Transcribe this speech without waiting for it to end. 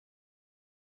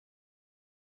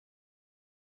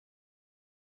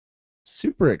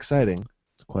super exciting.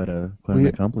 It's quite an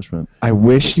accomplishment. I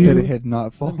wish that it had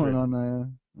not fallen on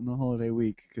the holiday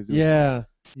week because Yeah,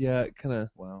 it kind of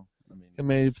Wow. I mean,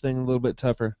 made everything a little bit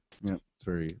tougher. it's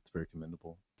very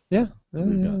commendable. Yeah,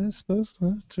 I suppose.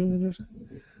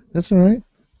 That's all right.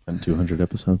 And 200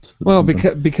 episodes. Well,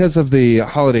 because of the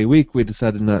holiday week, we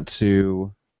decided not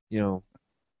to,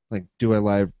 like do a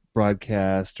live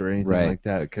broadcast or anything like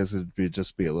that because it'd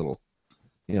just be a little,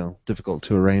 difficult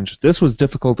to arrange. This was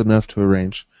difficult enough to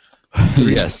arrange.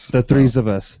 Yes, the threes of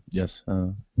us. Yes,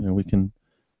 we can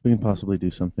possibly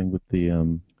do something with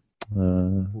the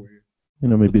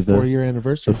maybe the 4-year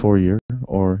anniversary, the 4-year,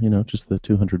 or just the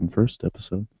 201st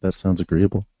episode. That sounds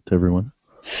agreeable to everyone.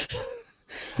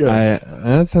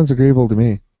 That sounds agreeable to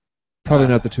me. Probably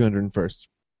not the 201st.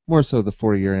 More so the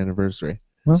 4-year anniversary.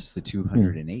 Well, it's the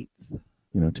 208th.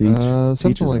 To each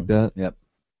something like that. Yep,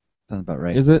 sounds about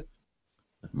right. Is it?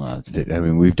 Well, I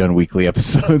mean, we've done weekly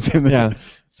episodes.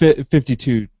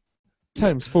 52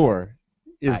 times 4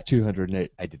 is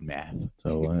 208. I did math.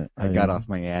 So I got off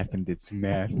my app and did some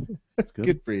math. That's good.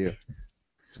 Good for you.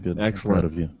 It's good. Excellent. I'm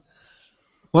proud of you.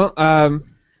 Well, I don't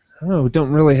know. We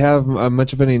don't really have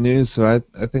much of any news, so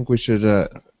I think we should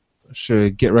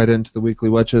get right into the weekly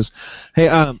watches. Hey,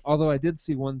 although I did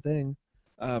see one thing,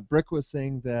 Brick was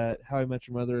saying that How I Met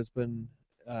Your Mother has been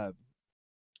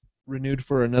renewed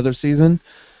for another season.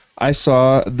 I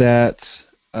saw that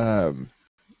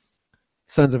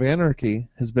Sons of Anarchy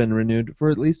has been renewed for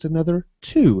at least another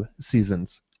 2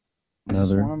 seasons. I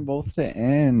just want them both to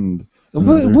end.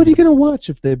 What are you gonna watch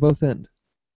if they both end?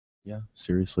 Yeah,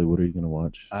 seriously, what are you gonna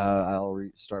watch? I'll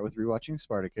start with rewatching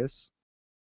Spartacus.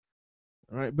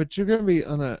 All right, but you're gonna be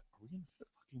on a.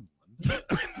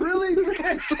 Really,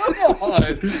 man? Come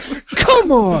on!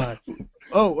 Come on!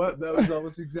 Oh, that was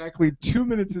almost exactly 2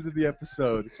 minutes into the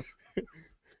episode.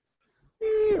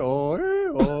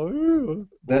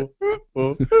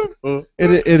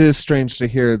 It is strange to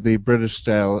hear the British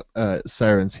style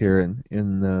sirens here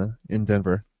in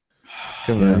Denver. It's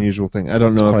kind of an unusual thing. I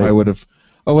don't know if I would have.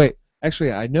 Oh wait,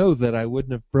 actually, I know that I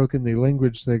wouldn't have broken the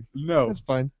language thing. No, that's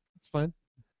fine. It's fine.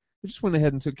 We just went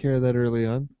ahead and took care of that early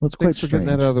on. Well, it's Thanks quite for getting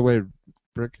that out of the way,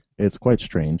 Brick. It's quite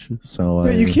strange. So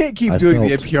you can't keep doing the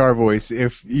NPR voice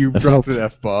if you dropped an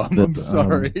F-bomb. I'm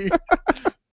sorry.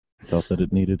 Felt that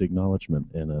it needed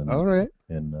acknowledgement in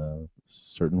a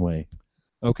certain way.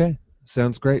 Okay,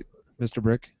 sounds great, Mr.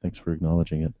 Brick. Thanks for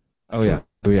acknowledging it. Oh yeah,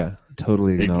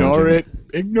 totally Ignore it.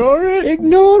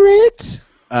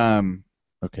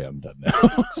 Okay, I'm done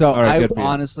now. So right,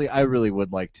 honestly, I really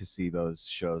would like to see those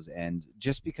shows end,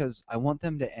 just because I want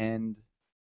them to end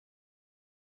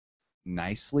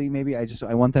nicely. Maybe I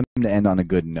want them to end on a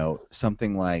good note.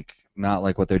 Something like not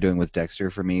like what they're doing with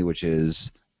Dexter for me, which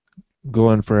is go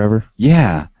on forever.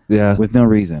 Yeah, with no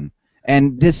reason.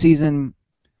 And this season,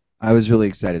 I was really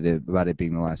excited about it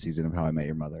being the last season of How I Met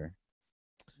Your Mother.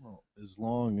 Well, as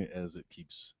long as it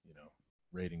keeps,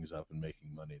 ratings up and making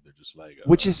money, they're just like,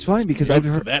 which is funny because I've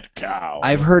heard that cow.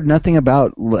 I've heard nothing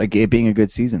about like it being a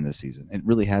good season this season. It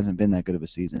really hasn't been that good of a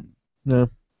season. No.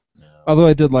 Although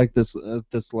I did like this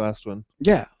last one.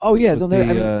 Yeah. Oh yeah.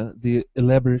 The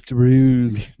elaborate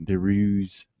ruse. The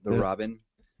ruse. The Robin.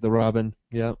 The Robin.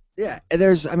 Yeah. Yeah.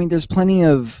 There's plenty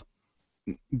of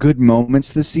good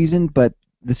moments this season, but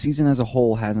the season as a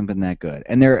whole hasn't been that good.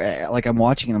 And they're like, I'm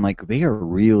watching and I'm like, they are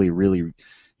really, really,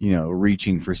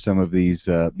 reaching for some of these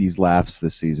laughs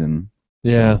this season.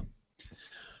 Yeah.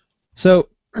 So,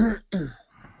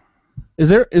 is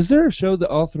there a show that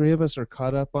all three of us are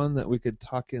caught up on that we could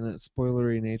talk in a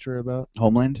spoilery nature about?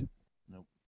 Homeland?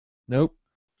 Nope.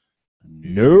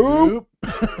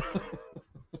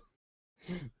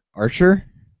 Archer?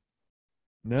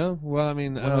 No. Well, I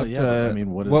mean,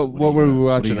 what were we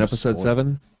watching? Episode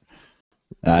 7?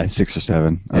 6 or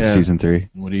 7 of season 3.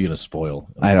 What are you gonna spoil?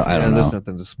 I don't know. There's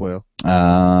nothing to spoil.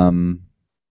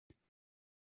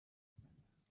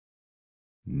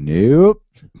 Nope.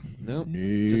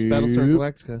 Just Battlestar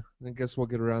Galactica. I guess we'll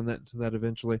get around to that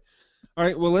eventually. All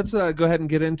right. Well, let's go ahead and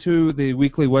get into the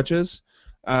weekly watches.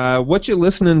 What you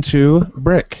listening to,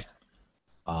 Brick?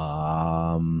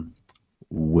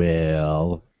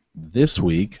 Well, this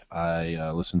week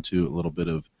I listened to a little bit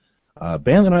of a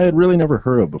band that I had really never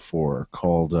heard of before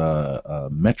called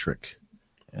Metric.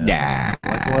 Yeah.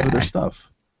 Like a lot of their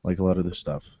stuff.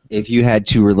 If you had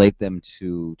to relate them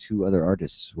to 2 other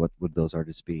artists, what would those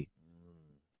artists be?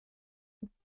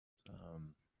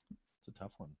 It's a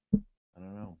tough one. I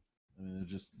don't know.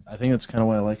 I think it's kind of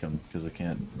why I like them, because I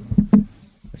can't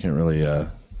really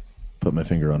put my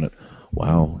finger on it.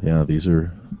 Wow. Yeah, these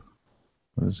are.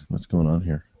 What's going on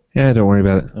here? Yeah, don't worry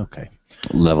about it. Okay.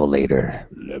 Level later.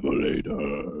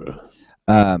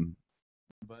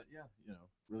 But yeah,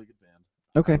 really good band.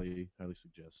 Okay. Highly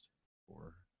suggest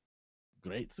for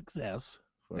great success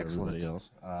for Excellent. everybody else.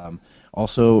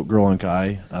 Also, Girl on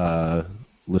Guy,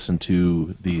 listen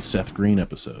to the Seth Green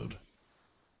episode.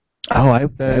 Oh, I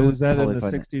Was that in probably the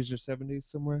find it. 60s or 70s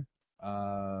somewhere?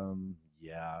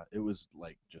 Yeah, it was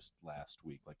like just last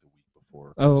week, like the week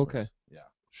before. Oh, Christmas. okay. Yeah,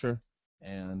 Sure.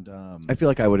 and I feel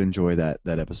like I would enjoy that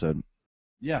episode.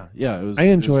 yeah, it was. I it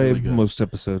was enjoy really good. most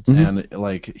episodes. And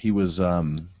like he was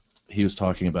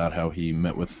talking about how he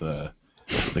met with the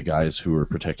guys who were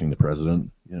protecting the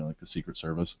president, like the Secret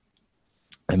Service,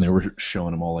 and they were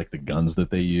showing him all like the guns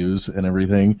that they use and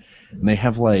everything, and they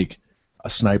have like a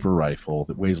sniper rifle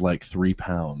that weighs like 3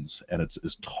 pounds and it's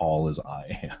as tall as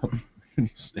I am. You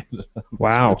say that?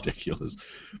 Wow. It's ridiculous.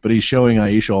 But he's showing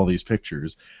Aisha all these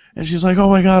pictures, and she's like, "Oh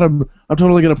my god, I'm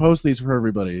totally gonna post these for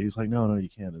everybody." He's like, "No, you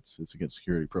can't. It's against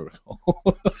security protocol."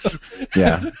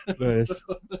 Yeah. Nice.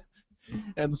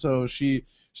 And so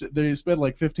they spent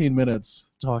like 15 minutes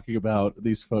talking about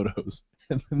these photos,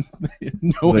 and then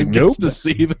no one gets to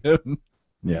see them.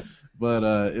 Yeah.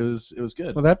 But it was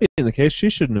good. Well, that being the case, she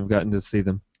shouldn't have gotten to see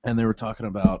them. And they were talking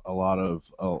about a lot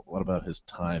about his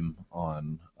time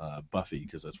on Buffy,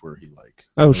 because that's where he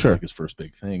Oh, was, sure. like, his first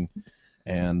big thing.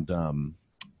 And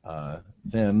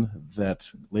then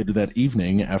later that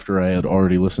evening, after I had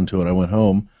already listened to it, I went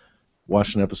home,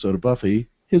 watched an episode of Buffy.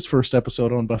 His first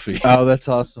episode on Buffy. Oh, that's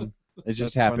awesome. It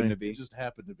just That's happened funny. to be. It just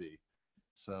happened to be.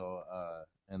 So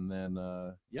and then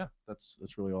yeah, that's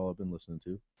really all I've been listening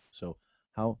to. So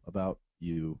how about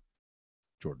you,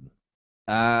 Jordan?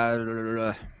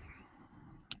 The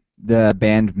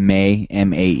band May,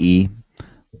 M-A-E.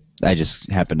 I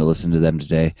just happened to listen to them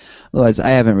today. Otherwise, I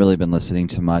haven't really been listening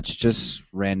to much. Just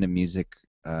random music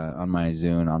on my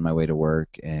Zune on my way to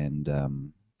work, and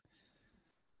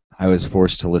I was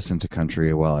forced to listen to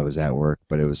country while I was at work,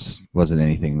 but it wasn't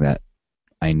anything that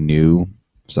I knew.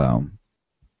 So,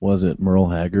 Was it Merle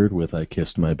Haggard with "I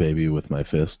Kissed My Baby with My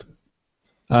Fist"?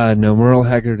 No, Merle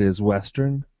Haggard is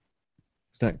Western.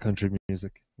 It's not country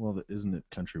music. Well, isn't it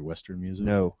country western music?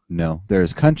 No. no,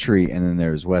 there's country and then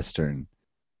there's Western.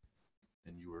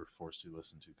 And you were forced to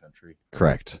listen to country.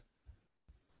 Correct.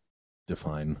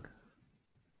 Define.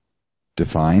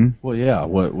 Define? Well, yeah.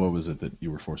 What was it that you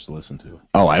were forced to listen to?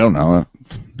 Oh, I don't know.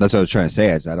 That's what I was trying to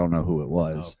say. I don't know who it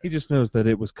was. He just knows that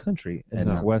it was country and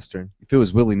not Western. If it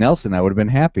was Willie Nelson, I would have been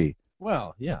happy.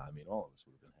 Well, yeah. I mean, all of us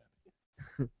would have been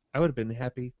happy. I would have been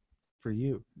happy for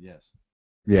you. Yes.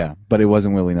 Yeah, but it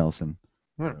wasn't Willie Nelson.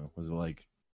 I don't know. Was it like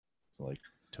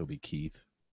Toby Keith?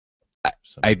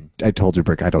 I told you,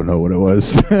 Brick, I don't know what it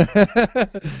was.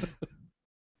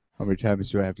 How many times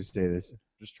do I have to say this?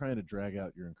 Just trying to drag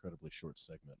out your incredibly short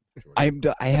segment,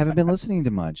 Jordan. I haven't been listening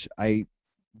to much. I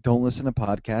don't listen to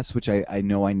podcasts, which I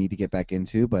know I need to get back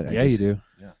into. But You do.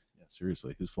 Yeah.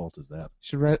 Seriously, whose fault is that?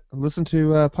 You should listen to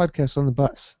podcasts on the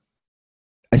bus.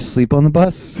 I sleep on the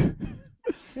bus.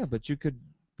 Yeah, but you could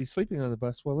be sleeping on the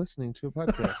bus while listening to a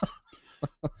podcast.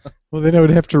 Well, then I would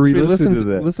have to re-listen to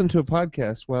that. Listen to a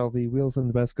podcast while the wheels on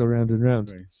the bus go round and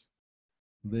round. Nice.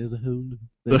 There's a hole.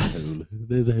 There's a hole.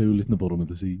 There's a hole in the bottom of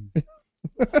the sea.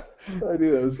 I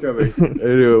knew that was coming. I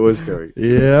knew it was coming.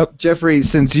 Yep. Jeffrey,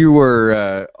 since you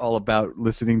were all about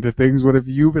listening to things, what have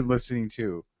you been listening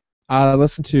to? I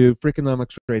listened to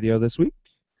Freakonomics Radio this week,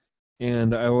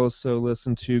 and I also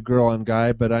listened to Girl on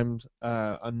Guy, but I'm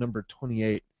on number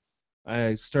 28.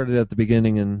 I started at the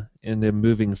beginning and am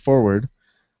moving forward.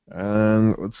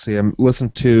 Let's see. I'm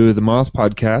listening to the Moth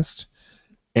podcast,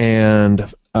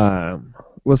 and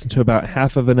listened to about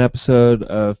half of an episode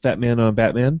of Fat Man on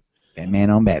Batman. Batman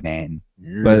on Batman.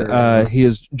 But he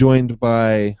is joined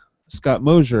by Scott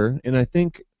Mosier, and I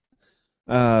think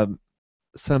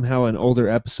somehow an older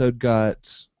episode got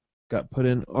put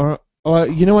in. Or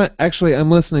you know what? Actually, I'm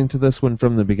listening to this one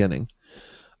from the beginning.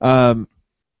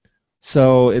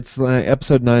 So it's like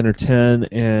episode 9 or 10,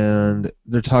 and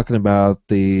they're talking about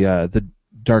the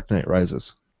Dark Knight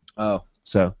Rises. Oh,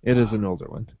 So it is an older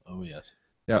one. Oh, yes.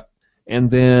 Yep.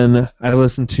 And then I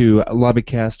listened to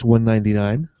Lobbycast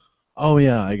 199. Oh,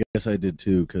 yeah, I guess I did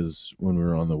too, because when we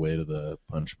were on the way to the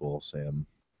Punch Bowl, Sam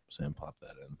popped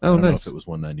that in. Oh, I don't know nice. if it was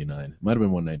 199. It might have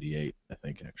been 198, I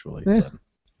think, actually. Yeah. But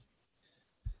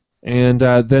And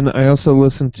then I also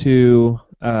listened to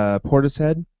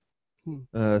Portishead,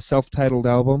 self-titled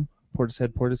album,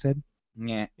 Portishead.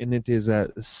 yeah. And it is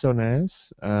so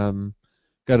nice.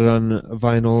 Got it on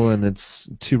vinyl, and it's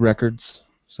 2 records.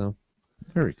 So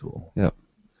very cool.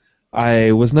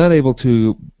 I was not able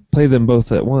to play them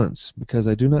both at once because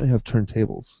I do not have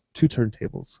turntables. 2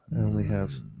 turntables. I only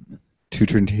have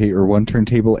one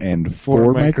turntable and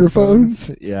four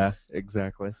microphones. Yeah,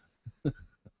 exactly.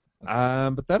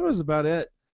 But that was about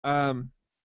it.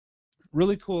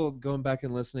 Really cool going back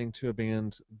and listening to a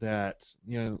band that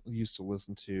used to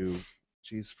listen to,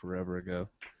 forever ago.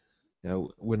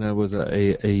 When I was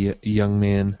a young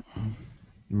man,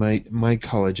 my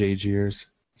college age years.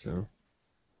 So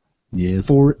Yes,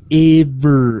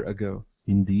 forever ago.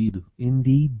 indeed.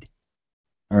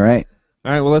 All right.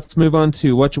 All right. Well, let's move on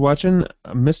to what you watching,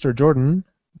 Mr. Jordan.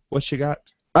 What you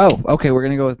got? Oh, okay. We're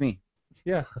gonna go with me.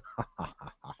 Yeah,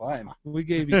 Fine. we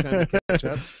gave you time to catch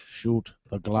up. Shoot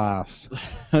the glass.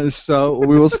 So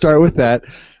we will start with that.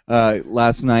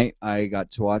 Last night I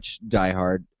got to watch Die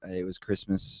Hard. It was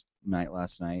Christmas night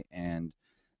last night, and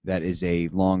that is a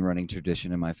long-running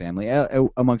tradition in my family,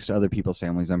 amongst other people's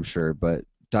families, I'm sure. But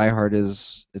Die Hard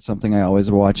it's something I always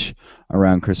watch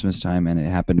around Christmas time, and it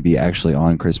happened to be actually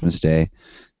on Christmas Day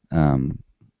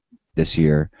this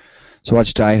year. So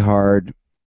watched Die Hard.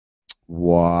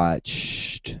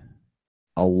 Watched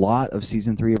a lot of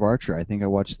season 3 of Archer. I think I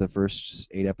watched the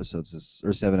first 7 episodes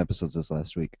this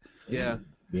last week. Yeah,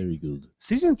 Very good.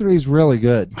 season 3 is really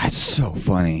good. It's so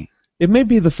funny. It may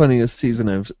be the funniest season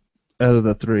out of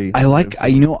the 3.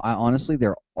 Honestly,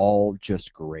 they're all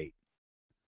just great.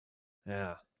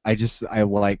 Yeah. I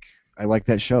like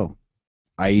that show.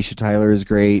 Aisha Tyler is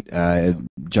great.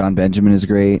 John Benjamin is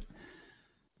great.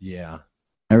 Yeah.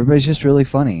 Everybody's just really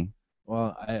funny.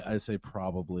 Well, I say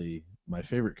probably my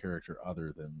favorite character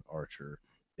other than Archer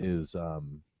is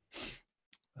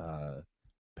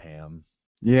Pam.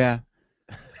 Yeah.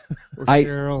 Or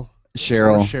Cheryl. Or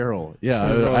Cheryl. Yeah,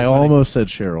 Cheryl, I almost said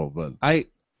Cheryl, but I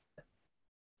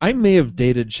may have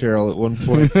dated Cheryl at one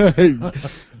point.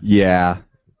 Yeah.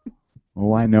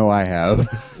 Oh, I know I have.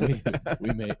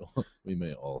 we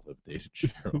may all have dated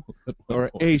Cheryl. Or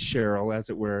a Cheryl, as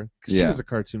it were. Because she Yeah. was a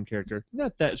cartoon character.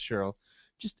 Not that Cheryl.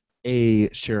 Just a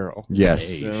Cheryl.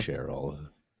 Yes. Hey, Cheryl.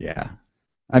 Yeah.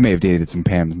 I may have dated some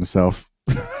Pams myself.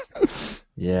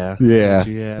 Yeah. Yeah.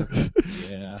 Yeah.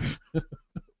 Yeah.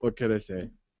 What can I say?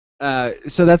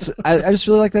 So that's I just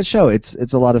really like that show. It's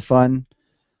a lot of fun.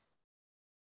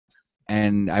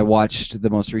 And I watched the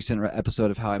most recent episode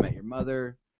of How I Met Your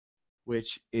Mother,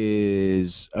 which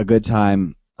is a good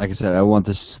time. Like I said, I want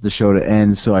the show to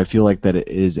end, so I feel like that it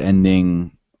is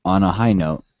ending on a high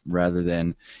note rather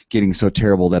than getting so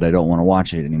terrible that I don't want to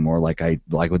watch it anymore, like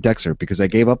with Dexter, because I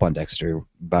gave up on Dexter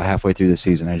about halfway through the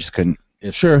season. I just couldn't.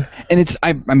 Sure. And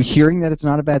I'm hearing that it's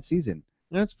not a bad season,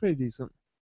 That's pretty decent.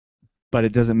 but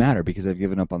it doesn't matter because I've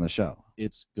given up on the show.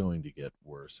 It's going to get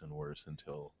worse and worse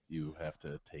until you have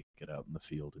to take it out in the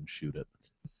field and shoot it.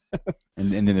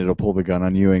 And then it'll pull the gun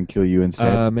on you and kill you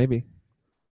instead. Maybe.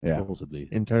 Yeah. Possibly.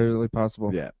 Entirely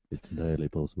possible. Yeah. It's entirely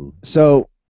possible. So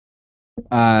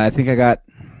I think I got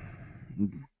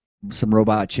some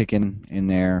robot chicken in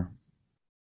there,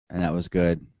 and that was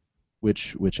good.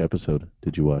 Which episode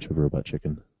did you watch of Robot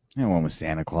Chicken? And one with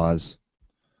Santa Claus.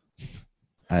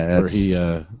 Where he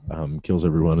kills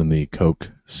everyone in the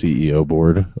Coke CEO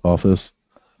board office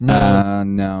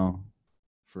No.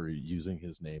 for using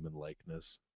his name and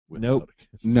likeness. Nope.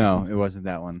 No, it wasn't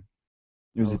that one.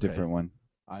 It was a Okay. different one.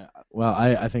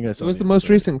 I think I saw It was the the most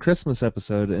episode. recent Christmas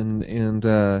episode,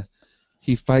 and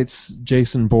he fights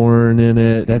Jason Bourne in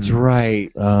it. That's and,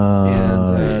 right.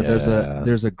 And Yeah.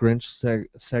 there's a Grinch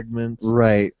segment.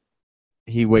 Right.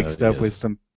 He wakes up yes. with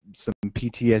some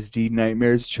PTSD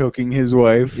nightmares choking his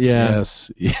wife. Yeah.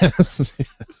 Yes.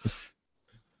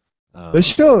 The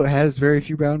show has very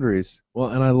few boundaries. Well,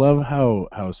 and I love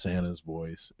how Santa's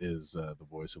voice is the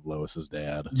voice of Lois's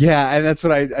dad. Yeah, and that's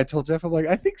what I told Jeff. I'm like,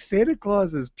 I think Santa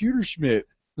Claus is Peter Schmidt.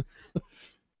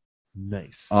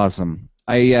 Nice. Awesome.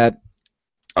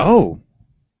 Oh.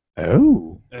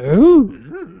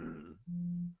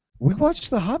 We watched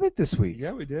The Hobbit this week.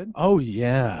 Yeah, we did. Oh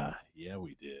yeah,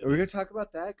 we did. Are we gonna talk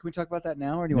about that? Can we talk about that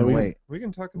now, or do you No, want to we- wait? We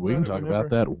can talk about We can it talk whenever. about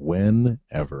that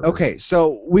whenever. Okay,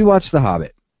 so we watched The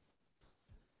Hobbit.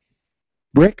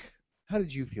 Rick, how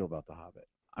did you feel about The Hobbit?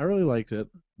 I really liked it,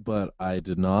 but I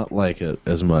did not like it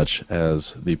as much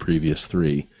as the previous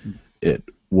three. It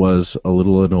was a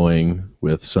little annoying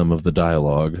with some of the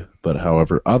dialogue, but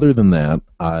however, other than that,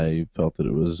 I felt that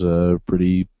it was a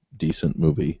pretty decent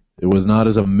movie. It was not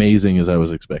as amazing as I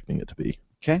was expecting it to be.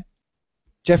 Okay,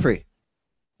 Jeffrey.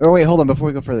 Oh wait, hold on. Before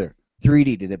we go further,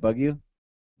 3D, did it bug you?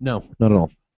 No, not at all.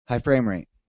 High frame rate?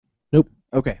 Nope.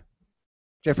 Okay,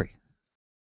 Jeffrey.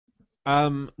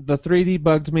 The 3D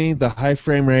bugged me. The high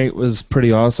frame rate was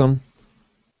pretty awesome.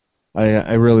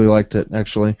 I really liked it,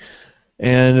 actually.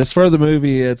 And as for the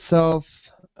movie itself,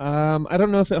 I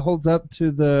don't know if it holds up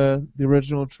to the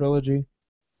original trilogy.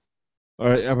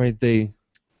 Or I mean, the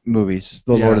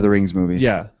Lord of the Rings movies.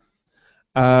 Yeah.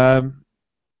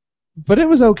 But it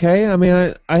was okay. I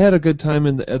mean, I had a good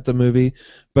time at the movie,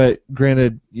 but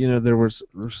granted, there was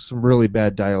some really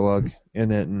bad dialogue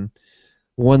in it and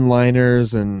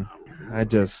one-liners, and it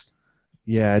just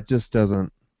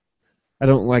doesn't. I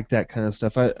don't like that kind of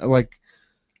stuff. I like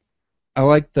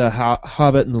the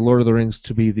Hobbit and the Lord of the Rings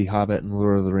to be the Hobbit and the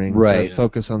Lord of the Rings. Right.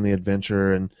 Focus on the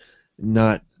adventure and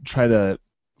not try to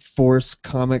force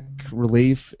comic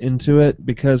relief into it,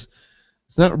 because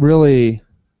it's not really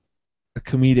a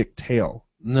comedic tale.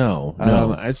 No.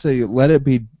 I'd say let it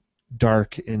be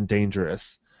dark and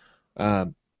dangerous.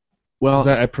 Well,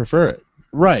 I prefer it.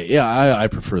 Right, yeah, I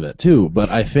prefer that too. But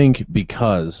I think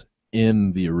because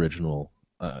in the original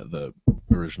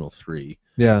 3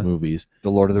 movies, The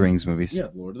Lord of the Rings movies. yeah,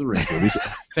 Lord of the Rings movies.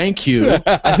 Thank you.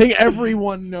 I think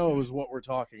everyone knows what we're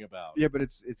talking about. Yeah, but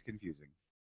it's confusing.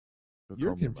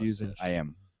 You're confusing. I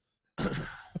am.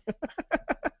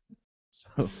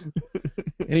 So,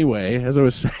 anyway, as I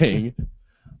was saying,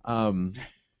 I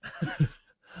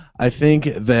think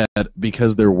that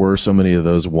because there were so many of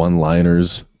those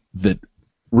one-liners that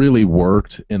really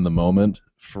worked in the moment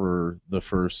for the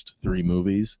first 3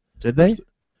 movies. Did they?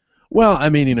 Well, I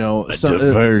mean,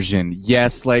 Diversion.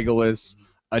 Yes, Legolas.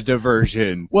 A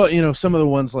diversion. Well, some of the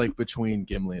ones like between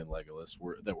Gimli and Legolas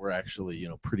were actually,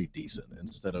 pretty decent,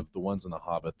 instead of the ones in The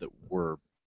Hobbit that were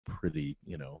pretty,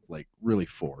 like really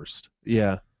forced.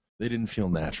 Yeah. They didn't feel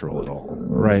natural at all.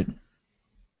 Right.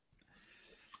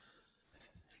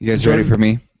 You guys ready for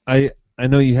me? I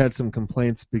know you had some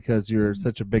complaints because you're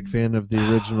such a big fan of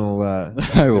the original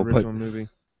movie.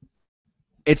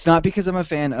 It's not because I'm a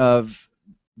fan of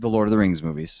the Lord of the Rings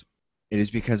movies. It is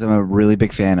because I'm a really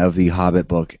big fan of the Hobbit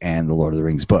book and the Lord of the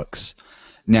Rings books.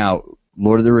 Now,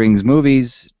 Lord of the Rings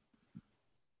movies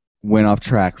went off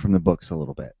track from the books a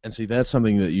little bit. And see, that's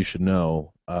something that you should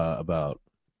know about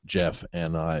Jeff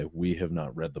and I. We have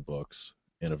not read the books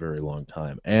in a very long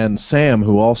time. And Sam,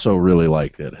 who also really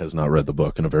liked it, has not read the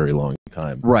book in a very long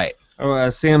time. Right. Oh,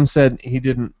 Sam said he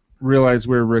didn't realize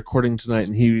we were recording tonight,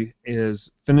 and he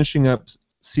is finishing up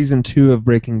season 2 of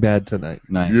Breaking Bad tonight.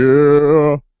 Nice.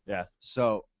 Yeah.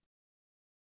 So,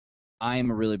 I am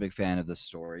a really big fan of the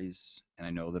stories, and I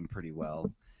know them pretty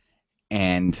well.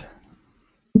 And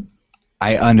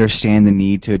I understand the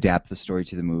need to adapt the story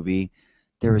to the movie.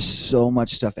 There is so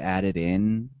much stuff added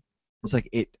in. It's like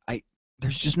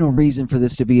there's just no reason for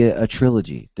this to be a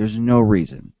trilogy. There's no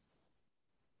reason.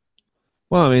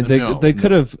 Well, I mean, they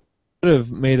could have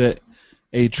made it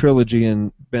a trilogy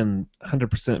and been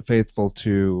 100% faithful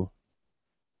to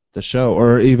the show,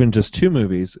 or even just 2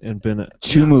 movies and been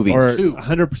 2 movies, or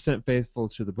 100% faithful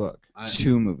to the book.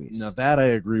 2 movies. Now that I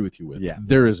agree with you with. Yeah.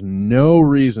 There is no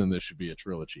reason this should be a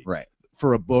trilogy. Right.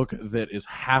 For a book that is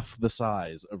half the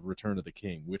size of Return of the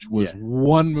King, which was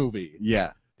 1 movie.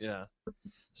 Yeah. Yeah.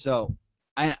 So,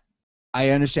 I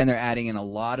understand they're adding in a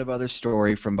lot of other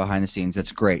story from behind the scenes.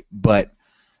 That's great. But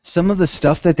some of the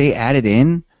stuff that they added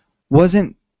in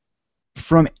wasn't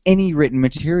from any written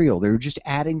material. They were just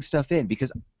adding stuff in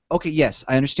because, okay, yes,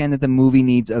 I understand that the movie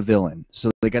needs a villain. So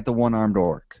they got the one-armed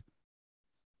orc.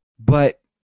 But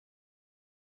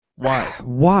why?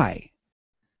 Why?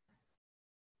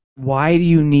 Why do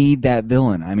you need that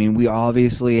villain? I mean, we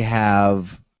obviously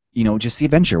have... just the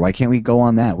adventure. Why can't we go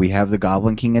on that? We have the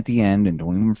Goblin King at the end, and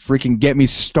don't even freaking get me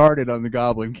started on the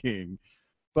Goblin King.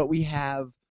 But we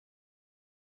have,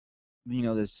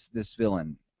 this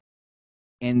villain.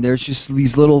 And there's just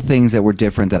these little things that were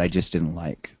different that I just didn't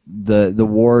like. The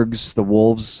wargs, the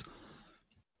wolves,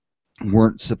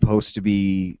 weren't supposed to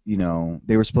be,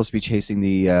 they were supposed to be chasing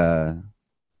the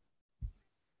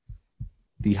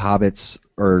hobbits,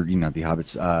 or, the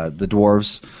hobbits, the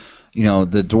dwarves.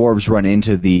 The dwarves run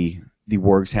into the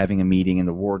wargs having a meeting, and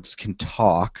the wargs can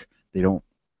talk. They don't,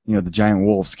 the giant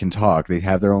wolves can talk. They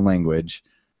have their own language,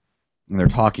 and they're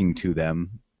talking to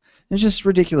them. It's just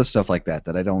ridiculous stuff like that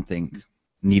I don't think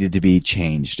needed to be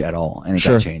changed at all, and it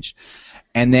got changed.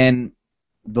 And then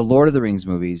the Lord of the Rings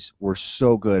movies were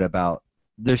so good about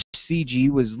their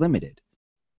CG was limited.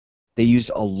 They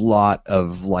used a lot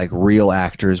of real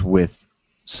actors with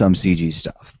some CG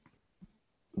stuff.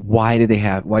 Why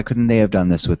couldn't they have done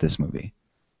this with this movie?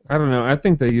 I don't know. I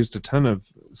think they used a ton of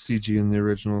CG in the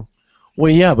original.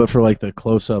 Well, yeah, but for the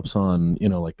close-ups on,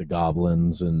 the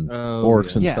goblins and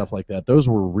orcs and stuff like that, those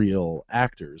were real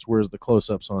actors, whereas the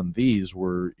close-ups on these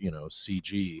were,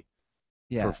 CG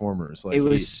performers. It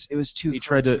was too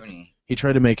cartoony. He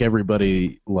tried to make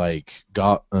everybody like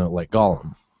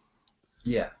Gollum.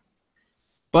 Yeah.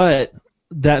 But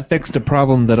that fixed a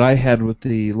problem that I had with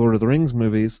the Lord of the Rings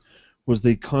movies, was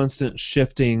the constant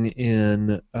shifting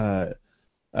in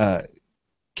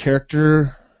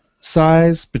character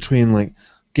size between like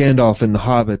Gandalf and the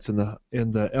hobbits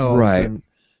and the elves Right.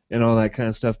 and all that kind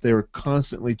of stuff. They were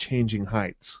constantly changing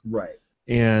heights. Right.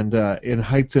 And in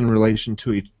heights in relation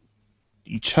to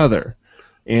each other.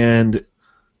 And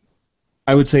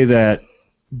I would say that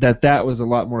was a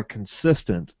lot more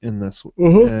consistent in this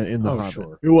in the Hobbit.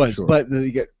 Sure. It was, Sure. but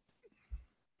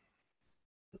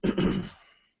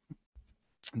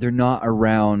they're not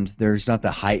around. There's not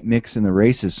the height mix in the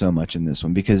races so much in this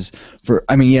one because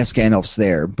yes, Gandalf's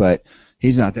there, but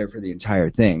he's not there for the entire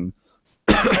thing.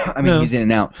 He's in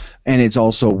and out, and it's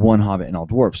also one hobbit and all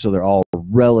dwarfs, so they're all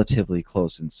relatively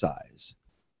close in size.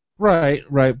 Right,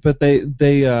 but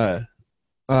they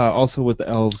also with the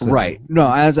elves. Right. No,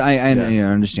 as I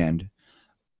understand.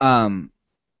 I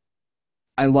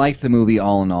liked the movie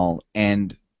all in all,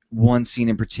 and one scene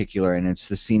in particular, and it's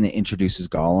the scene that introduces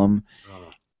Gollum.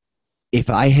 If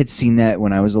I had seen that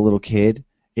when I was a little kid,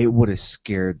 it would have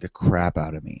scared the crap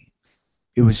out of me.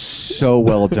 It was so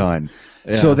well done.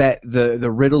 Yeah. So that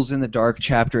the riddles in the dark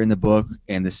chapter in the book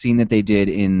and the scene that they did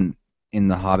in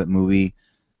the Hobbit movie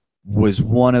was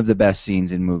one of the best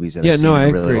scenes in movies that I've seen in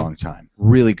a really long time.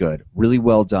 Really good, really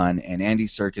well done, and Andy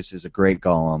Serkis is a great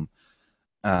Gollum.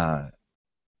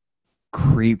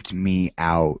 Creeped me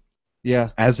out. Yeah.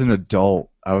 As an adult,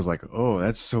 I was like, "Oh,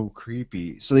 that's so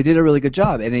creepy." So they did a really good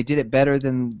job, and they did it better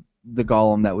than the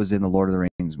Gollum that was in the Lord of the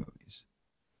Rings movies.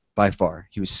 By far,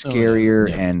 he was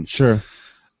scarier and sure.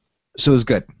 So it was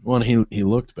good. Well, and he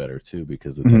looked better too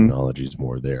because the technology's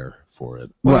more there for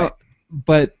it. Well, Right.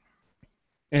 But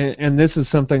and this is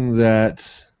something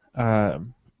that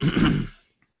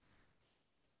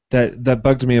that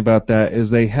bugged me about that is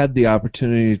they had the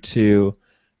opportunity to,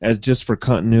 as just for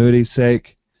continuity's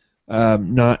sake,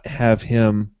 not have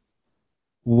him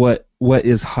what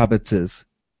is hobbits is.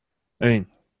 I mean,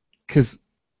 because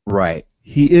Right.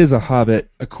 he is a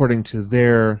hobbit according to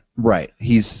their Right.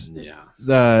 He's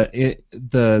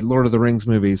the Lord of the Rings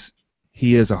movies.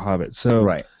 He is a hobbit, so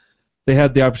right. they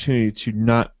had the opportunity to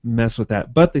not mess with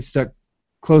that, but they stuck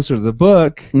closer to the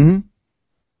book. Mm-hmm.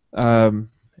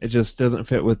 It just doesn't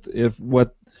fit with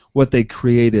what they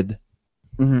created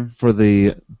for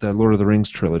the Lord of the Rings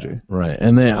trilogy. Right,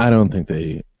 and I don't think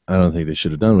they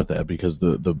should have done with that because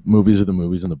the movies are the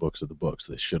movies and the books are the books.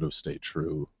 They should have stayed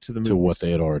true to what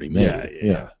they had already made.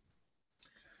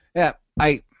 Yeah.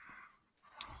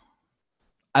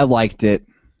 I liked it,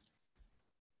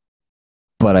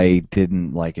 but I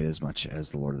didn't like it as much as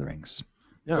the Lord of the Rings.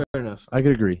 Yeah, fair enough. I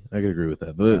could agree with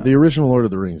that. The original Lord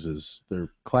of the Rings they're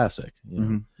classic.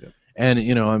 You know? And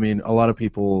a lot of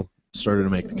people started to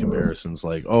make the comparisons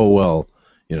like, oh well,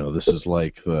 this is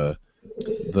like the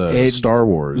Star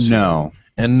Wars. No,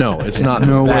 and no, it's not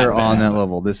nowhere on that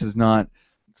level. This is not.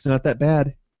 It's not that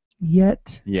bad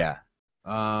yet. Yeah.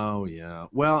 Oh yeah.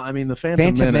 Well, the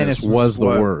Phantom Menace was the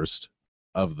worst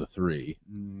of the three.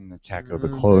 Attack of the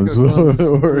Clones was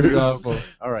the worst.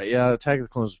 All right, yeah, Attack of the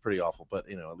Clones was pretty awful, but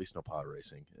at least no pod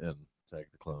racing in Attack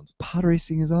of the Clones. Pod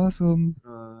racing is awesome.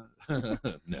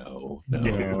 No.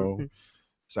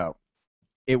 So,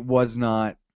 it was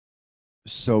not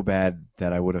so bad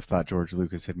that I would have thought George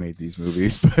Lucas had made these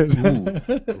movies, but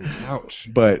Ouch.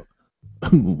 But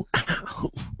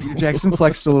Peter Jackson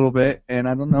flexed a little bit, and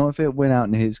I don't know if it went out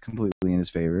completely in his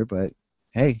favor, but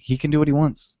hey, he can do what he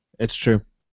wants. It's true.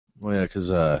 Well, yeah,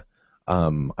 because I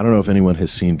don't know if anyone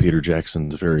has seen Peter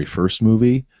Jackson's very first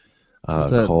movie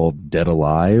called Dead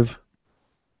Alive.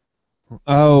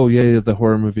 Oh, yeah, the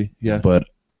horror movie. Yeah. But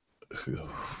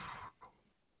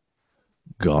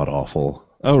god awful.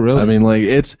 Oh, really?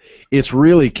 It's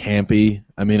really campy.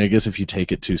 I guess if you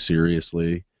take it too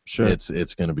seriously, sure, it's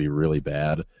going to be really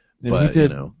bad. And but he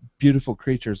did Beautiful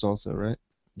Creatures also, right?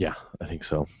 Yeah, I think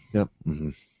so. Yep. Mm-hmm.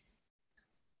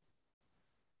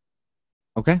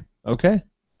 Okay. Okay.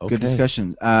 Good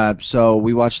discussion. So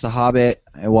we watched The Hobbit.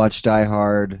 I watched Die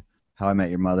Hard, How I Met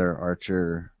Your Mother,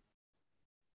 Archer.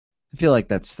 I feel like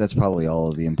that's probably all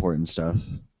of the important stuff.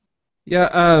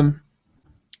 Yeah.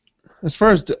 As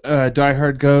far as Die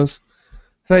Hard goes,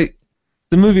 the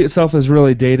movie itself is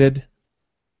really dated,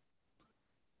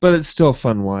 but it's still a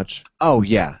fun watch. Oh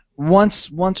yeah, once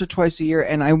or twice a year,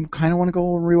 and I kind of want to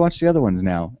go and rewatch the other ones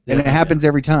now, and it happens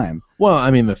every time.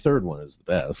 Well, the third one is the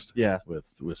best. Yeah, with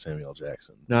Samuel L.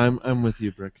 Jackson. No, I'm with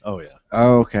you, Brick. Oh yeah.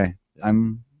 Oh okay. Yeah.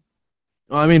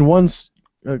 One's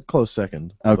a close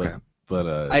second. Okay.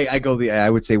 But I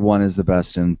would say 1 is the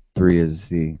best and 3 is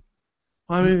the.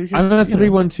 Because, I'm a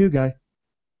 3-1-2 guy.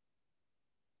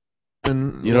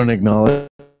 And you don't acknowledge.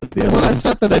 Well, it's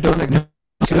not that I don't acknowledge.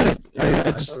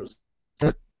 I just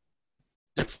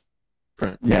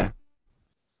Yeah.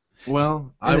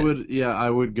 Well, I would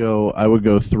go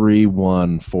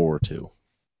 3-1-4-2.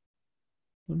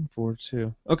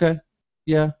 1-4-2. Okay.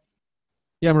 Yeah.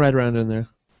 Yeah, I'm right around in there.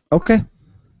 Okay.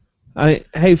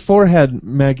 4 had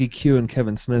Maggie Q and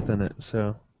Kevin Smith in it,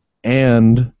 so.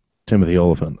 And Timothy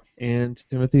Olyphant. And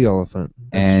Timothy Olyphant.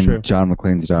 That's And true. John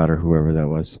McClane's daughter, whoever that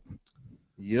was.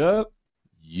 Yup.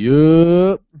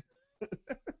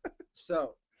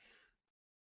 So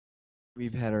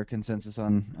we've had our consensus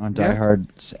on Die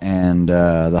Hards and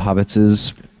The Hobbits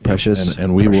is Precious.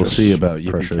 And we will Precious, see about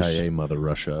Precious. Yippee-Ki-Yay Mother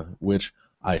Russia, which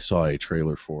I saw a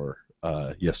trailer for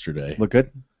yesterday. Look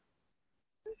good?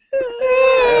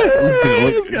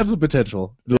 It's got some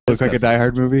potential. Looks like a Die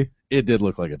Hard movie? It did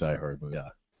look like a Die Hard movie, yeah.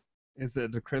 Is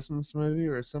it a Christmas movie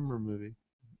or a summer movie?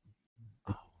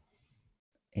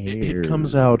 It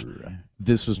comes out,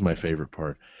 this was my favorite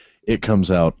part, it comes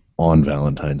out on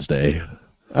Valentine's Day.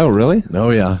 Oh, really? Oh,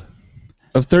 yeah.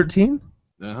 Of 13?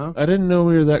 Uh-huh. I didn't know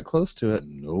we were that close to it.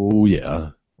 Oh,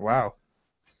 yeah. Wow.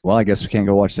 Well, I guess we can't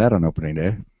go watch that on opening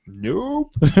day.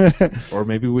 Nope. Or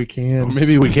maybe we can. Or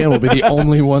maybe we can. We'll be the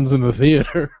only ones in the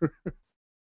theater.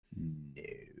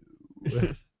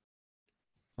 No.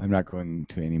 I'm not going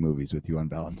to any movies with you on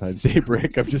Valentine's Day,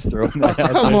 Brick. I'm just throwing that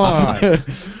out Come there. on.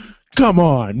 Come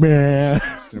on, man.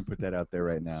 I'm just going to put that out there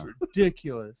right now.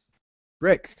 Ridiculous.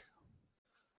 Brick,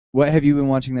 what have you been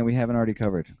watching that we haven't already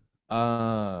covered?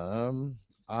 I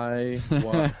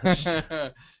watched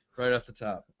Right off the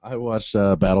top.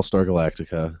 Battlestar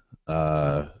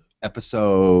Galactica.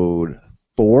 Episode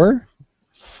 4?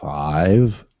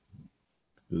 5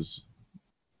 is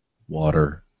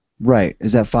water. Right.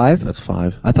 Is that 5? That's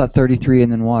 5. I thought 33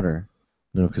 and then water.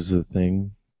 No, because the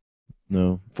thing.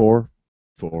 No, 4.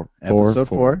 4. Episode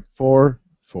 4. 4.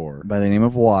 4. By the name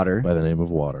of water. By the name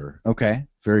of water. Okay.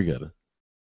 Very good.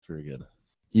 Very good.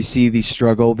 You see the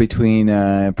struggle between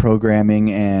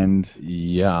programming and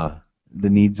Yeah. the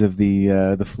needs of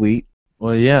the fleet.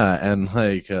 Well, yeah, and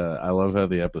like I love how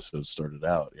the episode started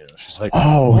out. You know, she's like,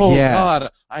 "Oh yeah,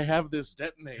 God, I have this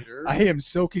detonator. I am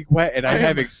soaking wet, and I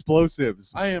have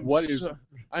explosives. I am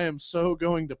so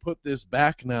going to put this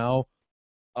back now.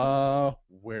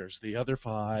 Where's the other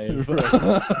 5?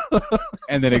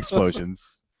 And then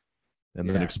explosions. And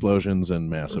then explosions and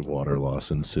massive water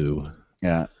loss ensue.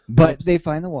 Yeah, but they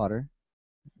find the water.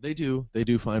 They do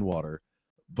find water,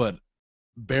 but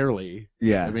barely.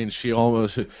 Yeah, I mean, she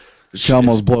almost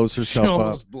blows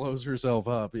herself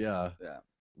up. Yeah. Yeah.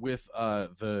 With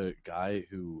the guy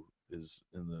who is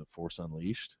in the Force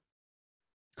Unleashed.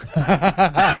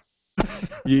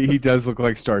 He does look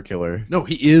like Starkiller. No,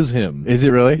 he is him. Is it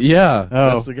really? Yeah,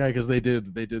 Oh. That's the guy because they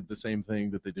did the same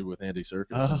thing that they did with Andy Serkis.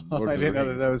 Oh, in Lord I of the didn't know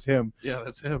Rings. that was him. Yeah,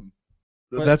 that's him.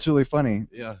 That's really funny.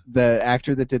 Yeah. The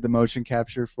actor that did the motion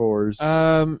capture for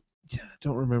Yeah, I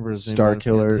don't remember his name.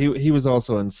 Starkiller. He was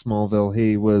also in Smallville.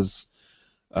 He was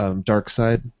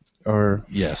Darkseid or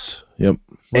Yes. Yep.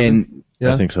 and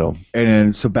yeah. I think so.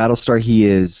 and so Battlestar he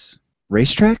is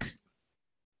racetrack?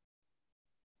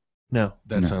 No.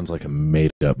 That No. sounds like a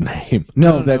made-up name.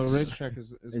 No, that's Racetrack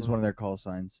is one of their call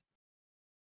signs.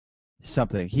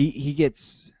 Something. He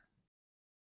gets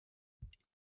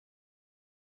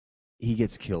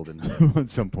killed at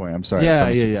some point. I'm sorry.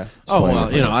 Yeah. Oh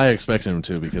well, I expected him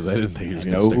to because I didn't think he was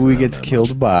going to. Know stick who he around gets that killed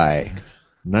much. by.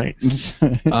 Nice.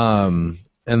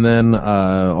 And then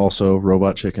also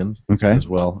Robot Chicken Okay. as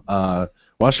well.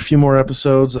 Watched a few more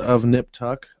episodes of Nip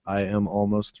Tuck. I am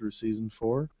almost through season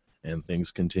 4, and things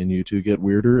continue to get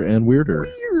weirder and weirder.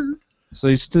 So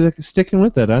you're sticking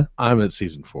with it, huh? I'm at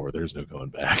season 4. There's no going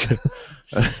back.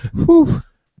 Whew.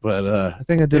 But I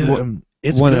think I did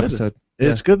it's one good. episode.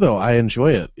 It's good though. I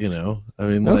enjoy it. I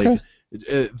mean, Okay.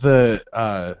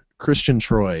 the Christian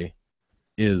Troy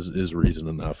is reason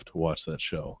enough to watch that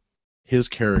show. His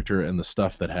character and the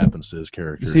stuff that happens to his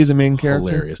character. Is he the main character?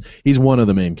 Hilarious. He's one of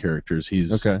the main characters.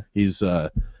 He's Okay. He's you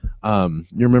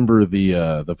remember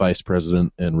the vice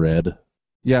president in Red?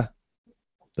 Yeah.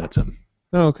 That's him.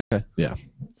 Oh, okay. Yeah.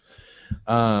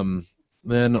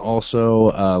 Then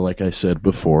also, like I said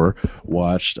before,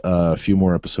 watched a few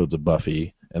more episodes of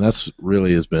Buffy, and that's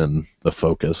really has been the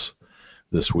focus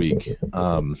this week.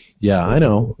 Yeah, I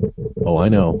know. Oh, I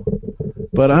know.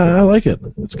 But I like it.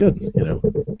 It's good.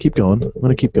 Keep going. I'm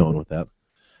gonna keep going with that.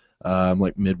 I'm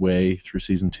like midway through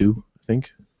season 2, I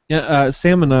think. Yeah.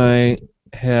 Sam and I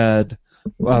had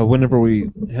whenever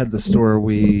we had the store,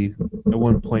 we at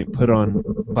one point put on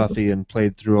Buffy and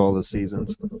played through all the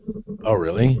seasons. Oh,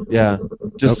 really? Yeah.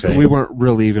 Just Okay. we weren't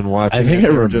really even watching. I think it. I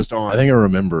They were rem- just on. I think I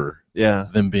remember Yeah.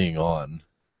 them being on.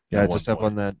 Yeah. at one Just up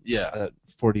point. on that Yeah.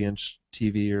 40-inch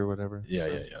TV or whatever. Yeah,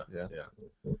 So, yeah.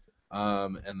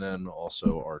 And then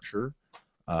also Archer.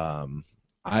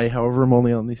 I, however, am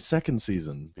only on the second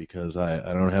season because I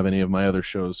don't have any of my other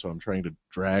shows, so I'm trying to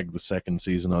drag the second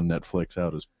season on Netflix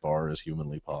out as far as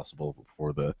humanly possible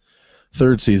before the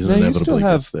third season Now, you inevitably still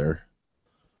have- gets there.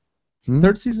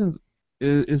 Third season,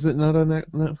 is it not on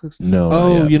Netflix? No. not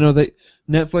Oh, yet.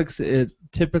 Netflix, it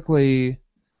typically,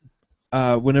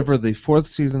 whenever the fourth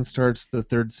season starts, the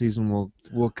third season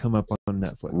will come up on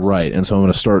Netflix. Right, and so I'm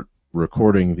going to start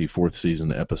recording the fourth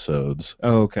season episodes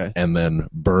Oh, okay. and then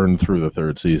burn through the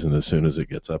third season as soon as it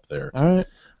gets up there. All right.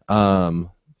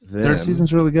 Then, Third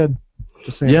season's really good.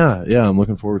 Just saying. Yeah, I'm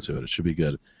looking forward to it. It should be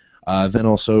good. Then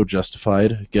also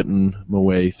Justified, getting my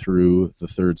way through the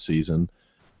third season.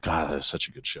 God, that is such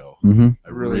a good show. Mm-hmm. I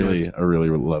really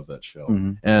love that show.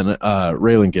 Mm-hmm. And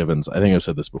Raylan Givens, I think I've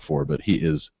said this before, but he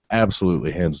is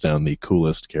absolutely hands down the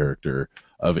coolest character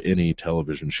of any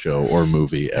television show or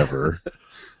movie ever.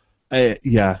 I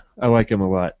like him a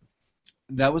lot.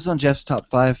 That was on Jeff's top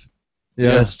 5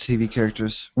 Yeah. best TV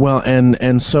characters. Well,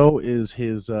 and so is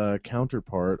his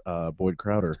counterpart, Boyd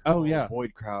Crowder. Oh, yeah.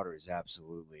 Boyd Crowder is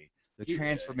absolutely the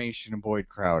transformation of Boyd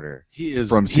Crowder. He is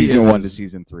from season 1 to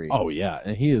season 3. Oh yeah,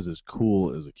 and he is as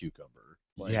cool as a cucumber.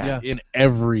 Yeah. In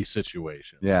every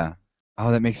situation. Yeah. Oh,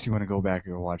 that makes me want to go back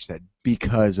and watch that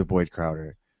because of Boyd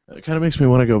Crowder. It kind of makes me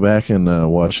want to go back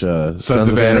and watch Sons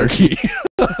of Anarchy. Did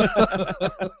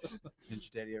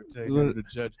your daddy ever tell you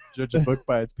to judge a book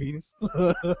by its penis?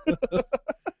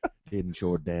 Didn't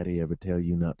your daddy ever tell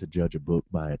you not to judge a book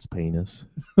by its penis?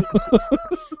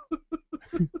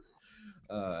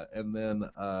 And then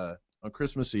on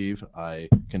Christmas Eve, I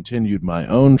continued my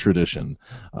own tradition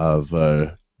of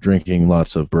drinking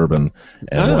lots of bourbon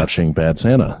and watching Bad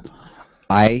Santa.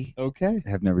 I Okay.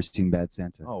 have never seen Bad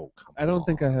Santa. Oh, come I don't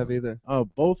think I have either. Oh,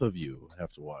 both of you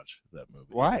have to watch that movie.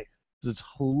 Why? 'Cause it's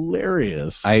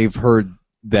hilarious. I've heard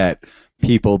that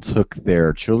people took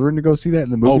their children to go see that in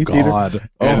the movie theater. God.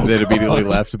 And Oh, then immediately God.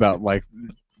 left about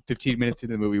 15 minutes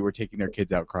into the movie. We're taking their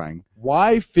kids out crying.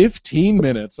 Why 15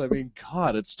 minutes? I mean,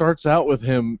 God, it starts out with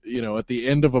him, at the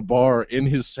end of a bar in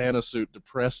his Santa suit,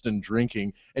 depressed and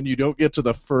drinking, and you don't get to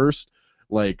the first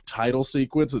title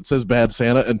sequence that says Bad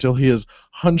Santa until he is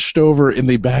hunched over in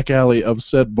the back alley of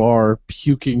said bar,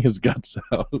 puking his guts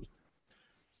out.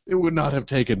 It would not have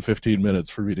taken 15 minutes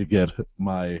for me to get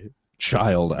my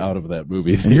child out of that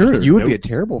movie theater. You would be a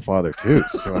terrible father too.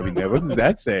 So I mean, what is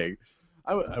that saying?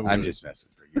 I'm just messing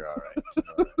with you. You're all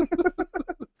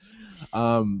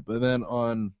right. But then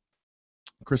on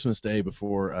Christmas Day,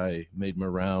 before I made my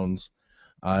rounds,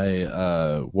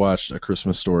 I watched A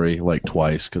Christmas Story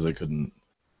twice because I couldn't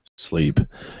sleep,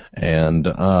 and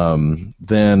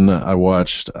then I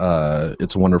watched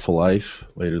It's a Wonderful Life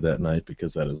later that night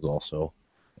because that is also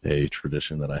a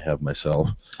tradition that I have myself.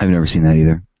 I've never seen that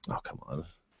either. Oh, come on,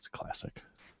 it's a classic.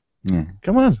 Yeah.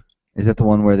 Come on. Is that the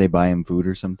one where they buy him food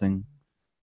or something?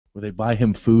 Will they buy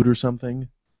him food or something?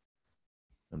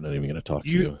 I'm not even going to talk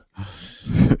to you.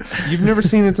 You've never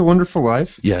seen It's a Wonderful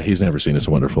Life? Yeah, he's never seen It's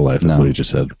a Wonderful Life. That's No. what he just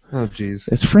said. Oh,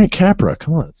 jeez. It's Frank Capra.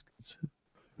 Come on.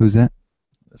 Who's that?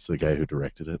 That's the guy who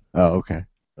directed it. Oh, okay.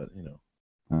 But,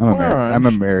 I'm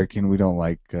American. We don't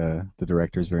like the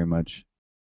directors very much.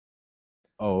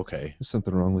 Oh, okay. There's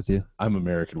something wrong with you. I'm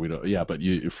American. We don't. Yeah, but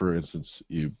you, for instance,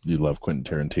 you love Quentin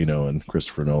Tarantino and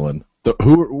Christopher Nolan.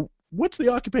 What's the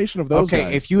occupation of those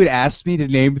guys? If you had asked me to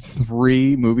name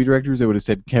 3 movie directors, I would have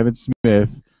said Kevin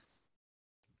Smith,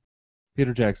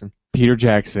 Peter Jackson. Peter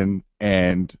Jackson,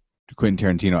 and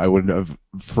Quentin Tarantino. I wouldn't have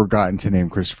forgotten to name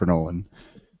Christopher Nolan.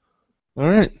 All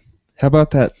right. How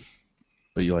about that?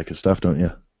 But you like his stuff, don't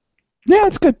you? Yeah,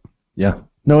 it's good. Yeah.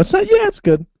 No, it's not. Yeah, it's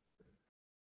good.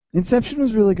 Inception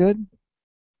was really good.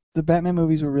 The Batman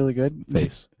movies were really good.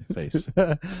 Face.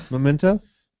 Memento?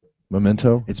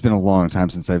 Memento. It's been a long time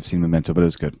since I've seen Memento, but it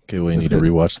was good. Okay, we That's need to good.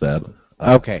 rewatch that.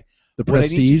 Okay. The What I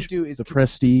need you Prestige. to do is The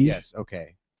Prestige. Yes,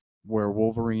 okay. Where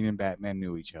Wolverine and Batman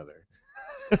knew each other.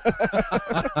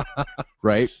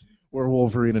 Right? Where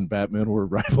Wolverine and Batman were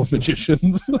rival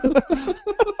magicians.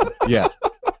 Yeah.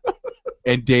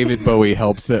 And David Bowie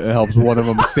helps one of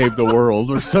them save the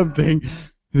world or something.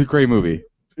 It's a great movie.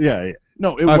 Yeah.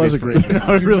 No, it Obviously. was a great movie.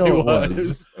 No, it You really know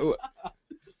was.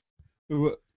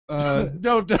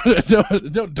 Don't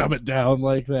dumb it down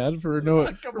like that for no.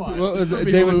 Come on. What was For it?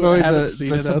 people David who Bowie, haven't the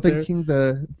seen it out something there. king,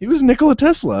 the... He was Nikola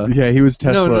Tesla. Yeah, he was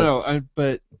Tesla. No.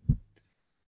 But...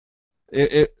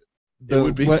 It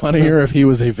would be funnier if he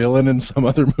was a villain in some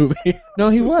other movie. No,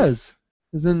 he was.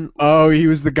 As in Oh, he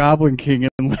was the Goblin King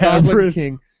in Goblin Labyrinth.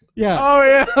 King. Yeah. Oh,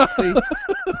 yeah.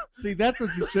 See, that's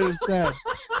what you should have said.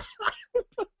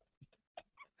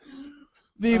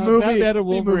 The movie, Batman and the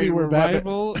movie Wolverine where were Batman-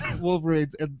 rival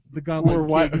Wolverines, and the Goblin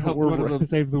King helped one of them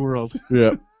save the world.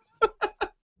 Yeah.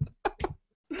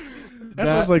 That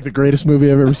sounds like the greatest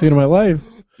movie I've ever seen in my life.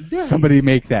 Somebody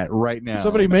make that right now.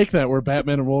 Somebody make that where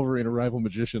Batman and Wolverine are rival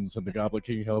magicians and the Goblin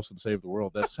King helps them save the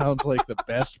world. That sounds like the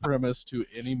best premise to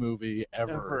any movie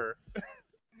ever.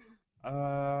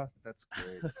 That's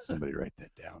great. Somebody write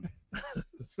that down.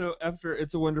 So after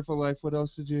It's a Wonderful Life, what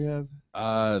else did you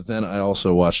have? Then I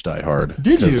also watched Die Hard.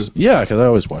 Did you? Yeah, because I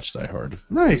always watch Die Hard.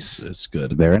 Nice. It's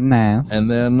good. Very nice.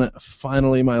 And then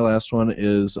finally, my last one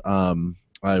is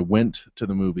I went to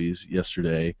the movies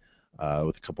yesterday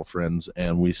with a couple friends,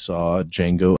 and we saw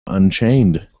Django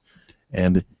Unchained,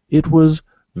 and it was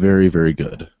very, very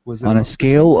good. Was it on a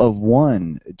scale of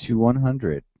 1 to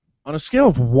 100. On a scale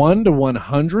of 1 to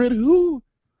 100,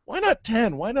 why not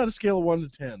 10? Why not a scale of 1 to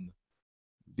 10?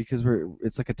 Because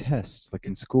it's like a test, like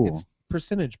in school. It's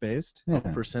percentage based. Yeah.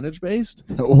 Percentage based?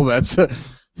 Oh, that's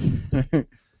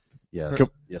Yes.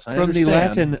 Yes, I From understand. the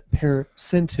Latin per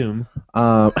centum,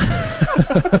 Um,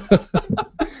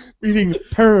 meaning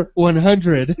per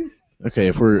 100. okay,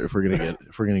 if we're gonna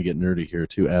get nerdy here,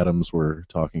 two atoms were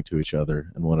talking to each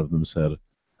other, and one of them said,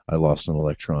 "I lost an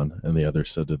electron," and the other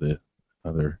said to the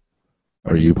other,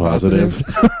 "Are you positive?"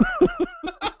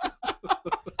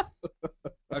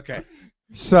 okay.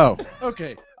 So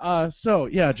Okay. So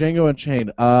yeah, Django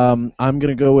Unchained. I'm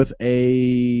gonna go with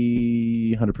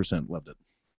 100%. Loved it.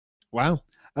 Wow.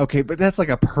 okay, but that's like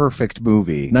a perfect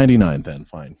movie. 99 then.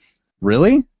 Fine.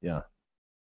 Really? Yeah.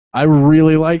 I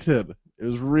really liked it. It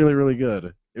was really, really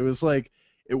good. It was like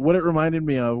what it reminded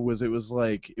me of was it was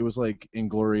like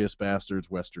Inglourious Bastards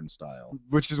Western style.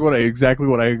 Which is exactly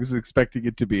what I was expecting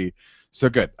it to be. So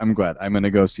good. I'm glad. I'm gonna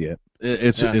go see it.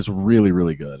 It's really,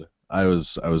 really good. I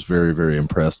was very, very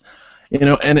impressed.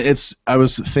 And I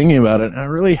was thinking about it, and I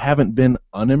really haven't been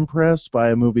unimpressed by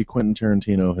a movie Quentin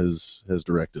Tarantino has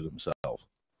directed himself.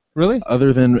 Really?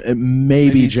 Other than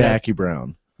maybe Jackie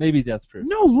Brown. Maybe Death Proof.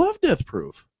 No, love Death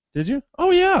Proof. Did you?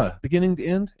 Oh yeah, Beginning to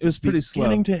end? It was pretty slow.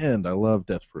 beginning to end. I love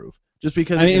Death Proof. Just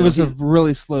because I mean, it was a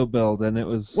really slow build, and it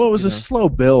was. Well, it was a slow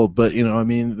build, but I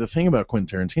mean, the thing about Quentin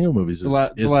Tarantino movies is the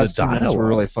last the 2 minutes dialogue. were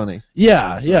really funny.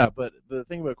 Yeah, So- yeah, but the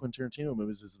thing about Quentin Tarantino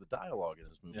movies is the dialogue in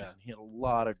his movies, Yeah. and he had a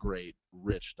lot of great,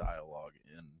 rich dialogue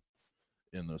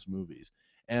in those movies.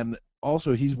 And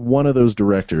also, he's one of those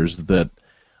directors that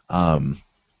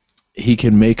he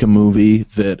can make a movie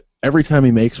that every time he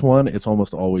makes one, it's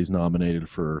almost always nominated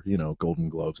for Golden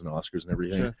Globes and Oscars and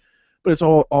everything. Sure. But it's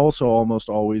also almost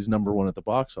always #1 at the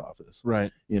box office.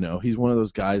 Right. He's one of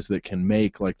those guys that can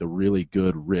make like the really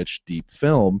good, rich, deep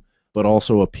film, but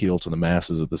also appeal to the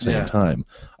masses at the same time.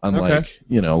 Unlike,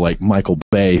 like Michael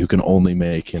Bay, who can only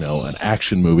make, an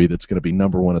action movie that's going to be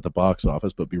 #1 at the box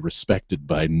office, but be respected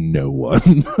by no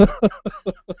one.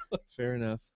 Fair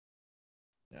enough.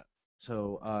 Yeah.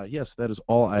 So, yes, that is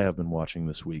all I have been watching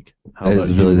this week. How That about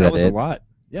is you? really That was a it? lot.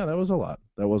 Yeah, that was a lot.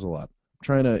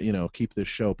 Trying to, keep this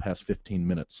show past 15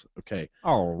 minutes. Okay.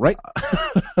 All right.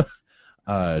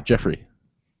 Jeffrey.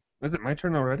 Is it my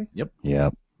turn already? Yep.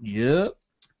 Yep. Yep.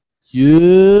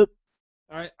 Yep.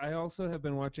 All right. I also have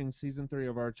been watching season 3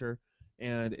 of Archer,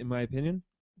 and in my opinion,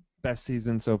 best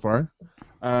season so far.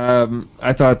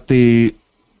 I thought the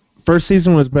first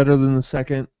season was better than the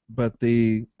second, but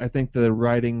I think the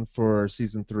writing for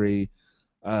season 3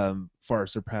 far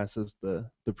surpasses the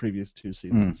previous 2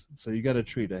 seasons. So you got a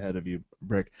treat ahead of you,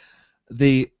 Brick.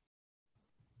 The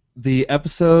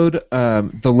episode,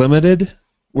 The Limited,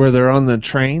 where they're on the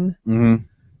train,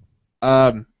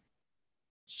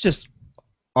 it's just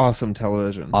awesome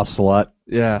television. Ocelot.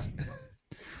 Yeah.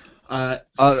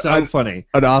 So funny.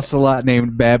 An ocelot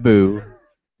named Babu.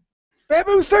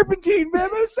 Babu Serpentine!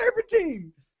 Babu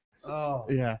Serpentine! Oh.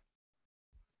 Yeah.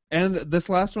 And this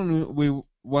last one we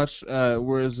watched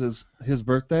was his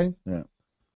birthday. Yeah. That's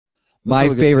My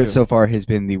really good, favorite too. so far has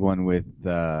been the one with,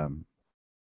 I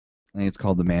think it's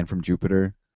called The Man from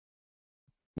Jupiter.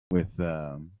 With,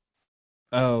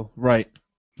 Oh, right.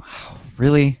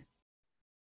 really?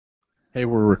 Hey,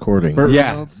 we're recording. Burt yeah,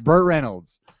 Reynolds? Burt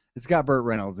Reynolds. It's got Burt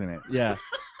Reynolds in it. Yeah.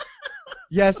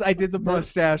 Yes, I did the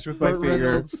mustache with my Burt finger.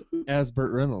 Reynolds as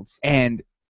Burt Reynolds. And,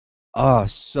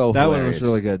 so That hilarious. one was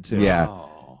really good too. Yeah.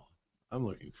 Oh, I'm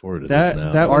looking forward to That this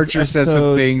now. that was Archer says some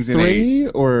episode things in 3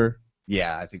 or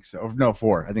Yeah, I think so. Or, no,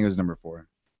 4. I think it was number 4.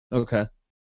 okay.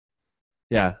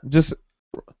 Yeah, just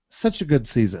such a good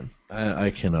season. I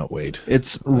cannot wait.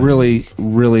 It's really,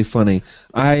 really funny.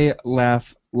 I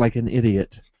laugh like an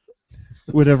idiot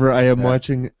whenever I am Yeah.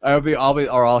 watching.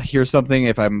 I'll hear something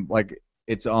if I'm like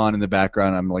it's on in the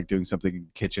background. I'm like doing something in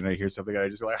the kitchen. I hear something. And I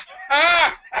just go like,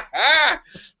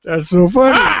 that's so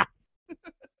funny.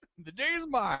 The day is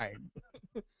mine.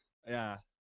 Yeah.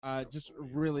 Just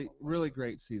really, really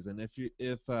great season.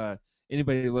 If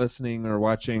anybody listening or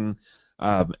watching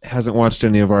hasn't watched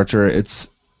any of Archer, it's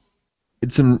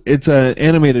an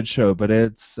animated show, but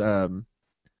it's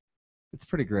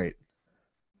pretty great.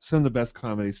 Some of the best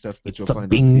comedy stuff that you'll find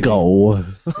bingo.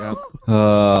 on TV.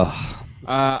 Yeah.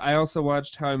 I also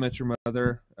watched How I Met Your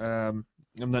Mother. I'm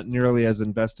not nearly as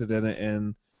invested in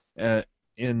it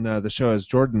in the show as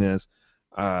Jordan is,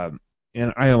 and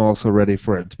I am also ready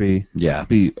for it to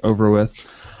be over with.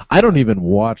 I don't even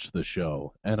watch the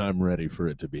show, and I'm ready for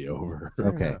it to be over.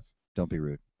 Okay, don't be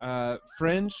rude.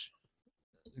 Fringe,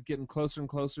 getting closer and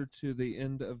closer to the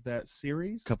end of that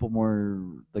series. Couple more,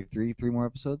 like three more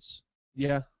episodes.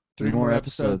 Yeah, three more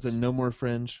episodes and no more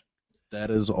Fringe. That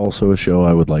is also a show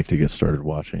I would like to get started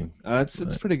watching.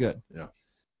 It's pretty good. Yeah.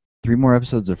 3 more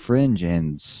episodes of Fringe,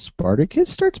 and Spartacus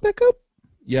starts back up?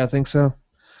 Yeah, I think so.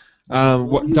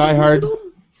 Die Hard.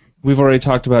 We've already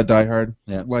talked about Die Hard.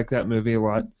 Yeah. Like that movie a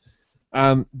lot.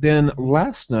 Then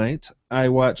last night, I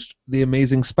watched The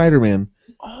Amazing Spider-Man.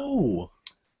 Oh.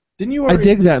 Didn't you I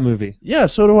dig that movie. Yeah,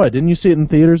 so do I. Didn't you see it in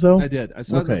theaters, though? I did. I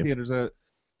saw it in the theaters.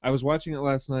 I was watching it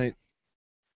last night.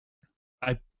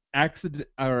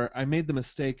 I made the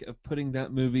mistake of putting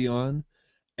that movie on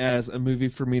as a movie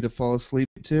for me to fall asleep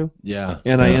to. Yeah.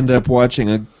 And I ended up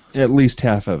watching at least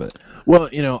half of it. Well,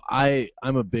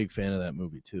 I'm a big fan of that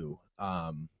movie too,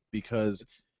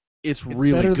 because it's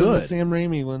really better good. Than the Sam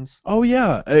Raimi ones. Oh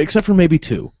yeah, except for maybe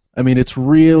 2. I mean, it's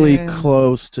really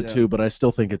close to 2, but I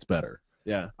still think it's better.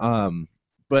 Yeah.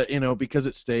 But because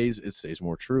it stays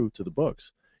more true to the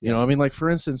books. I mean, like for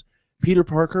instance, Peter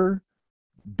Parker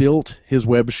built his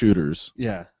web shooters.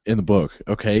 Yeah. In the book,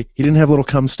 okay, he didn't have little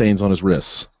cum stains on his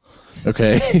wrists.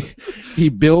 Okay, he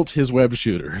built his web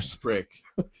shooters. Brick.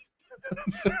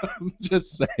 I'm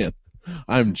just saying.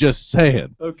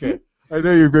 Okay. I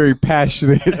know you're very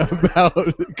passionate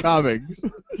about comics.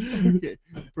 Okay.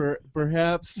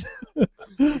 Perhaps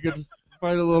you can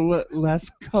find a little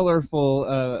less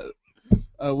colorful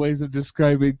ways of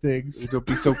describing things. Don't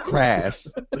be so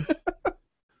crass.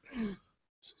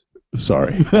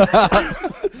 Sorry.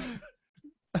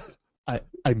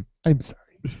 I'm sorry.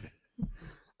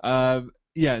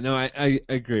 Yeah, no, I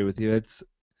agree with you. It's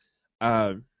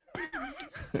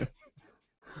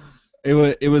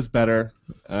it was better.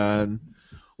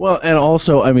 Well, and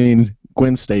also, I mean,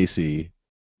 Gwen Stacy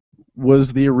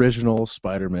was the original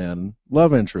Spider-Man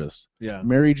love interest. Yeah.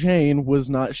 Mary Jane was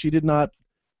not. She did not.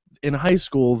 In high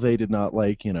school, they did not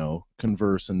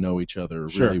converse and know each other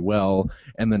really well,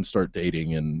 and then start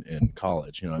dating in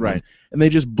college. What I mean? And they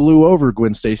just blew over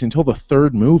Gwen Stacy until the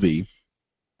 3rd movie,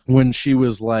 when she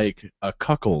was like a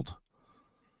cuckold.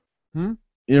 You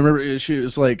remember she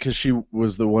was like, because she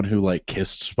was the one who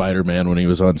kissed Spider-Man when he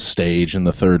was on stage in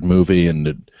the 3rd movie, and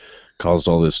it caused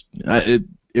all this.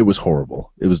 It was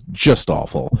horrible. It was just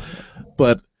awful,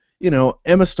 but.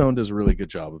 Emma Stone does a really good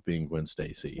job of being Gwen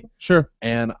Stacy. Sure.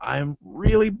 And I'm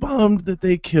really bummed that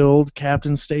they killed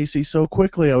Captain Stacy so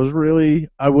quickly. I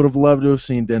would have loved to have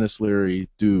seen Dennis Leary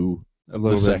do a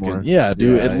little bit more. Yeah,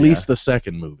 at least the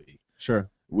 2nd movie. Sure.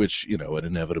 Which, it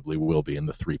inevitably will be in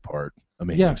the 3-part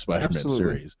Amazing Spider-Man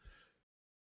series.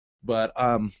 But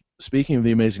speaking of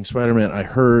the Amazing Spider-Man, I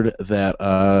heard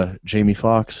that Jamie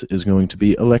Foxx is going to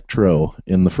be Electro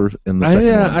in the second one.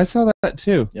 Yeah, I saw that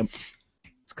too. Yep.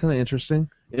 It's kind of interesting.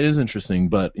 It is interesting,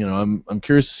 but I'm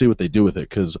curious to see what they do with it,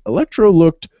 because Electro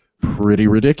looked pretty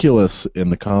ridiculous in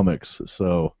the comics.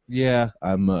 So yeah,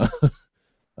 maybe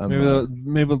they'll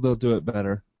do it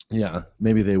better. Yeah,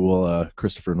 maybe they will.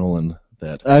 Christopher Nolan.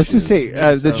 That I was to say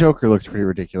the Joker looked pretty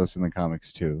ridiculous in the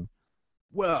comics too.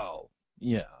 Well,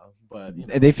 yeah, but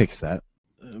they fixed that.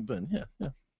 But yeah.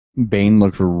 Bane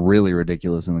looked really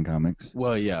ridiculous in the comics.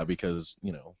 Well, yeah, because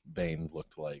Bane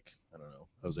looked like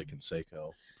Jose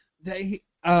Canseco.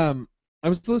 I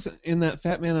was listening in that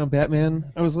Fat Man on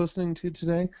Batman I was listening to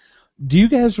today. Do you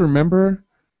guys remember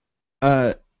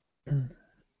Bane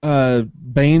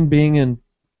being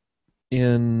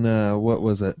in what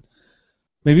was it?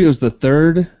 Maybe it was the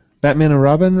 3rd Batman and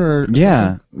Robin, or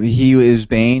he was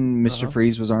Bane. Mr.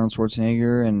 Freeze was Arnold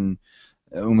Schwarzenegger, and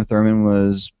Uma Thurman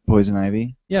was Poison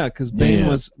Ivy. Yeah, because Bane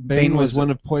was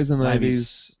one of Poison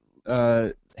Ivy's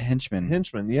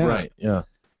henchmen. Yeah, right. Yeah.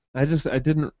 I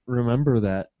didn't remember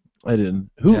that. I didn't.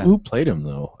 Who played him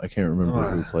though? I can't remember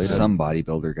who played him. Some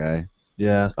bodybuilder guy.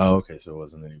 Yeah. Oh, okay. So it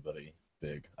wasn't anybody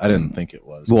big. I didn't think it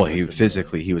was. Well, he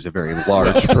was a very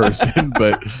large person,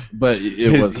 but he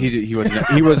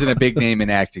wasn't a big name in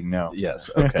acting. No. Yes.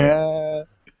 Okay.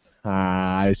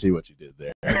 I see what you did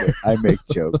there. I make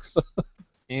jokes.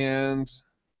 And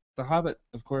The Hobbit,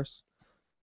 of course.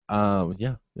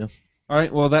 Yeah. All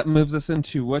right. Well, that moves us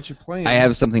into what you're playing. I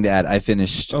have something to add. I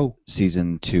finished Oh.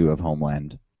 season 2 of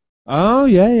Homeland. Oh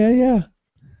yeah.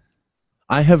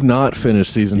 I have not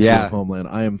finished season 2 Yeah. of Homeland.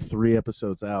 I am 3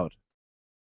 episodes out.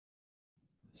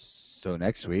 So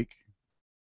next week.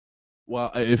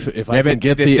 Well, if I can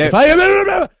get the if I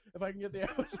can get the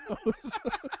episodes.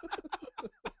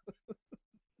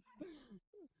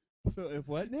 So if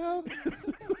what now?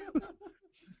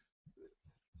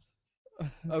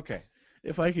 Okay.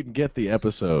 If I can get the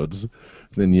episodes,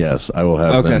 then yes, I will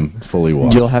have them fully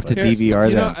watched. You'll have to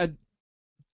DVR them.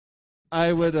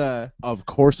 I would. Of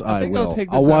course I think will. I'll take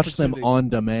I'll this watch them opportunity. on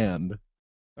demand.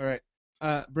 All right.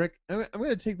 Brick, I'm going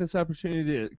to take this opportunity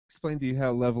to explain to you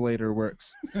how Levelator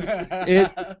works.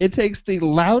 It takes the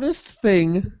loudest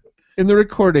thing in the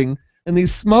recording and the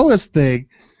smallest thing,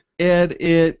 and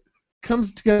it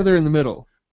comes together in the middle.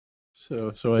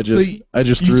 So I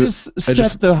just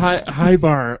set the high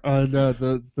bar on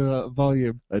the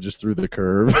volume. I just threw the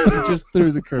curve. Just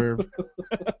threw the curve.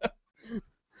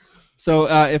 So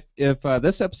if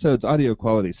this episode's audio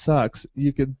quality sucks,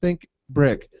 you can thank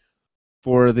Brick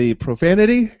for the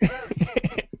profanity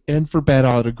and for bad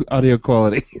audio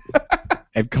quality.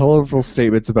 And colorful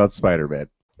statements about Spider-Man.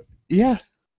 Yeah.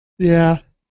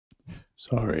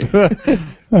 Sorry.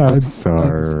 I'm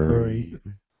sorry.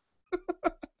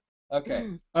 Okay.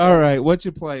 All right. What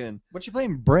you playing? What you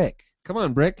playing, Brick? Come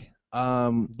on, Brick.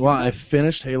 Well, I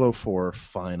finished Halo 4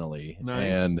 finally,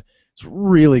 Nice. and it's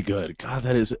really good. God,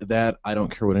 that I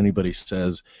don't care what anybody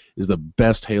says is the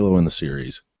best Halo in the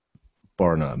series,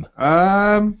 bar none.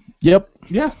 Yep.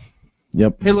 Yeah.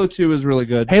 Yep. Halo 2 is really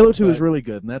good. Halo 2 is really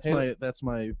good, and that's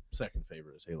my second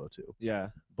favorite is Halo 2. Yeah.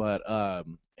 But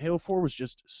Halo 4 was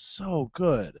just so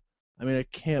good. I mean, I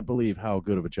can't believe how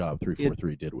good of a job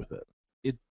 343 did with it.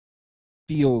 It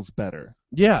feels better.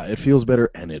 Yeah, it feels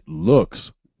better, and it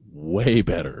looks way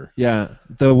better. Yeah.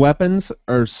 The weapons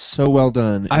are so well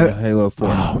done in Halo 4.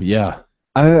 Oh, yeah.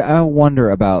 I wonder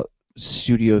about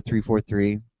Studio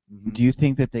 343. Do you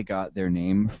think that they got their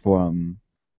name from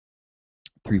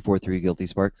 343 Guilty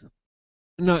Spark?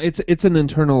 No, it's an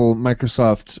internal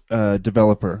Microsoft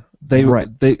developer.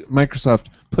 Microsoft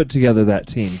put together that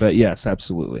team, but yes,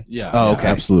 absolutely. Yeah. Oh, okay.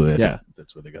 Absolutely. I Yeah. think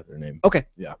that's where they got their name. Okay.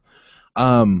 Yeah.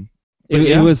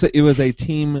 It was a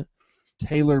team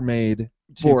tailor-made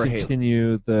to For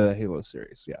continue the Halo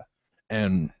series. Yeah.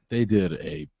 And they did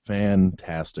a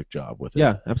fantastic job with it.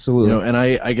 Yeah, absolutely. You know, and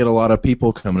I get a lot of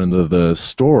people coming into the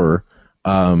store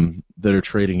that are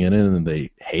trading in it, and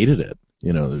they hated it.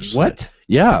 You know, there's what?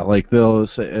 Yeah, like they'll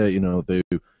say, they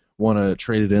want to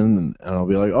trade it in, and I'll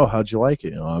be like, "Oh, how'd you like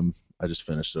it?" You know, I just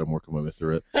finished it. I'm working my way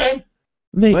through it. And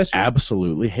they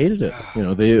absolutely hated it. You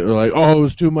know, they were like, "Oh, it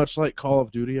was too much like Call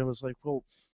of Duty." I was like, "Well,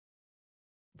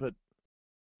 but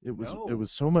it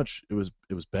was so much. It was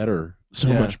better,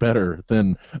 much better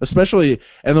than especially."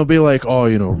 And they'll be like, "Oh,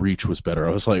 Reach was better."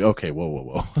 I was like, "Okay,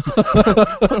 whoa.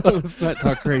 Let's not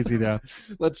talk crazy now.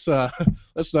 Let's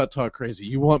not talk crazy.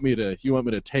 You want me to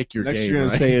take your Next game? You're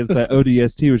gonna right? say is that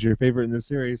ODST was your favorite in the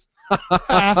series.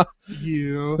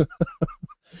 You.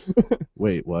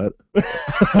 Wait, what?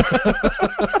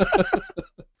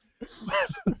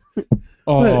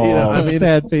 Oh,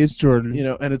 sad face, Jordan.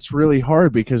 And it's really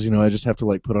hard because I just have to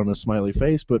like put on a smiley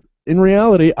face, but in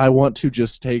reality, I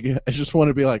just want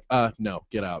to be like, no,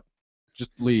 get out,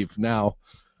 just leave now.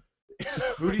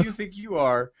 Who do you think you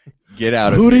are? Get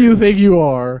out of Who here. do you think you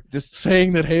are? Just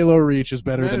saying that Halo Reach is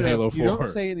better than Halo 4. You don't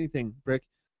say anything, Brick.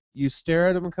 You stare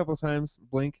at him a couple times,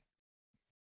 blink,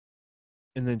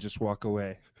 and then just walk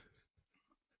away.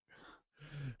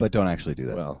 But don't actually do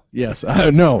that. Well, yes.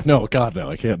 No, God,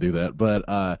 no, I can't do that.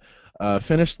 But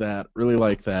finished that, really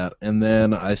like that. And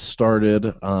then I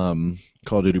started Call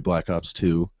of Duty Black Ops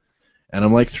 2. And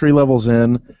I'm like 3 levels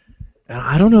in. And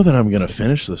I don't know that I'm going to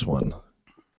finish this one.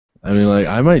 I mean, like,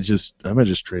 I might just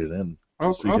trade it in.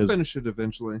 I'll finish it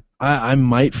eventually. I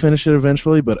might finish it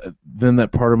eventually, but then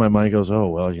that part of my mind goes, oh,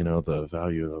 well, the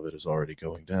value of it is already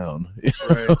going down.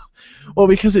 Right. Well,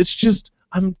 because it's just,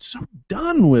 I'm so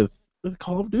done with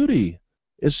Call of Duty.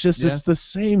 It's just it's the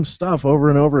same stuff over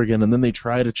and over again, and then they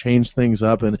try to change things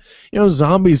up. And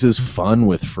zombies is fun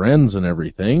with friends and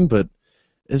everything, but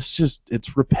it's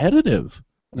repetitive.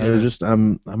 Yeah.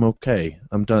 I'm okay.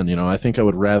 I'm done. I think I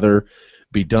would rather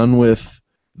be done with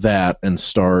that and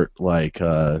start like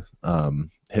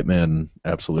Hitman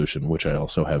Absolution, which I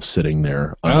also have sitting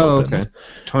there unopened. Oh, okay.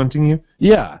 Taunting you?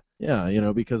 Yeah,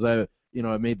 because I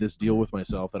made this deal with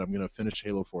myself that I'm going to finish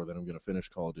Halo 4, then I'm going to finish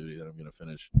Call of Duty, then I'm going to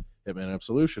finish Hitman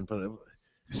Absolution. But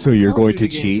so you're going to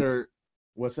cheat?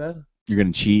 What's that? You're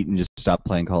going to cheat and just stop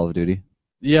playing Call of Duty?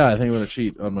 Yeah, I think I'm gonna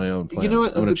cheat on my own plan. You know what?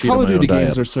 I'm gonna The cheat Call on of my Duty own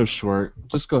games diet. are so short.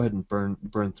 Just go ahead and burn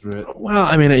through it. Well,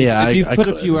 I mean, yeah, If you've I put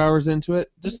a could. few hours into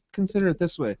it, just consider it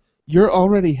this way: you're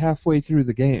already halfway through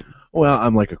the game. Well,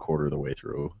 I'm like a quarter of the way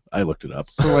through. I looked it up.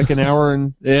 So like an hour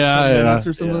and Yeah, 10 yeah, minutes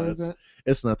or something yeah, like that.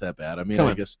 it's not that bad. I mean, Come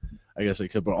I on. guess I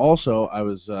could. But also, I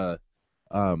was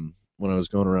when I was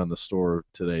going around the store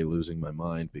today, losing my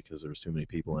mind because there was too many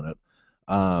people in it.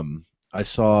 I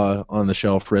saw on the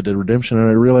shelf Red Dead Redemption, and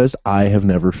I realized I have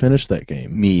never finished that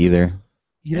game. Me either.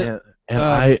 You know,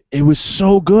 And it was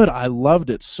so good. I loved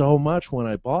it so much when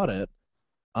I bought it.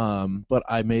 But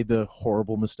I made the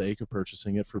horrible mistake of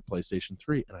purchasing it for PlayStation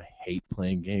 3, and I hate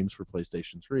playing games for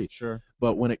PlayStation 3. sure.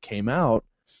 But when it came out,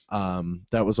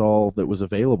 that was all that was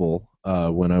available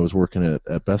when I was working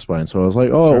at Best Buy, and so I was like,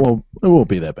 oh, Sure. well, it won't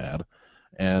be that bad.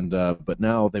 And but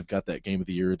now they've got that Game of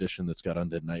the Year edition that's got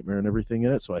Undead Nightmare and everything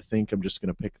in it, so I think I'm just going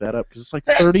to pick that up because it's like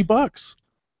 $30.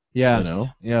 Yeah. You know?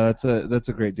 Yeah, that's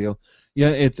a great deal. Yeah,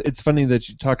 it's funny that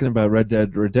you're talking about Red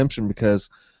Dead Redemption because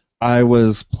I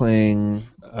was playing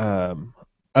a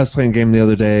game the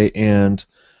other day, and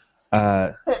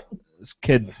this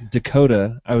kid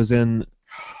Dakota, I was in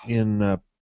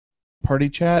party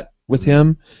chat with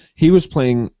him. He was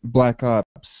playing Black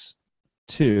Ops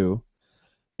 2,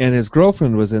 and his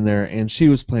girlfriend was in there, and she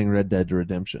was playing Red Dead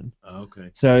Redemption. Oh, okay.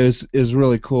 So it was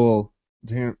really cool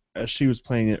to hear she was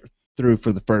playing it through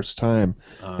for the first time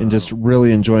and just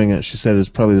really enjoying it. She said it's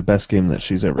probably the best game that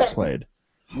she's ever played.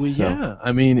 Well, So- yeah.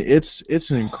 I mean, it's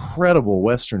an incredible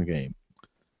Western game.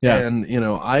 Yeah. And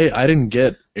I didn't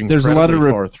get There's a lot of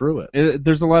incredibly far through it.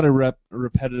 There's a lot of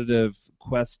repetitive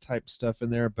quest type stuff in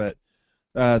there, but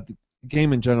the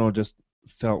game in general just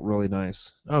felt really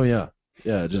nice. Oh yeah,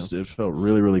 yeah. It felt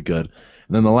really, really good.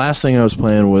 And then the last thing I was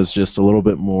playing was just a little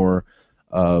bit more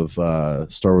of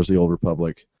Star Wars: The Old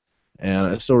Republic, and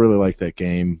I still really like that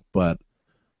game, but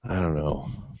I don't know.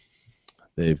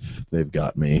 They've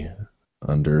got me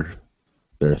under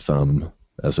their thumb,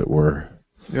 as it were.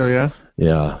 Oh yeah.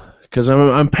 Yeah, because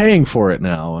I'm paying for it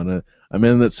now, and I'm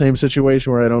in that same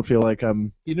situation where I don't feel like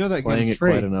I'm You know that playing game's it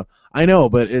free. quite enough. I know,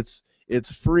 but it's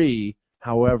free.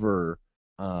 However,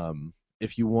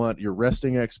 if you want your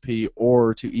resting XP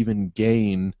or to even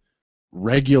gain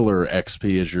regular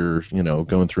XP as you're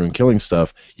going through and killing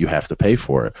stuff, you have to pay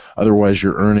for it. Otherwise,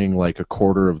 you're earning like a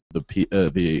quarter of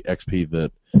the XP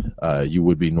that you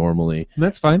would be normally. And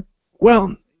that's fine.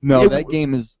 Well, No, It- that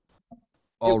game is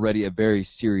already a very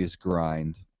serious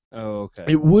grind Oh, okay.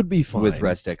 it would be fine with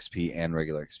rest XP and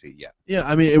regular XP. Yeah. Yeah,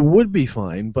 I mean it would be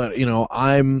fine, but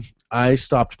I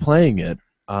stopped playing it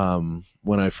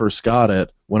when I first got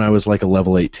it when I was like a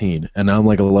level 18, and now I'm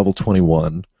like a level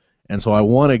 21, and so I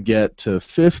want to get to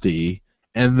 50,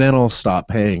 and then I'll stop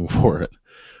paying for it.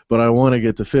 But I want to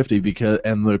get to 50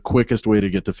 and the quickest way to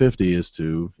get to 50 is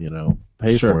to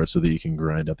pay Sure. for it so that you can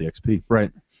grind out the XP.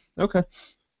 Right. Okay.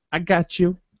 I got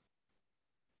you.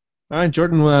 All right,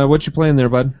 Jordan, what you playing there,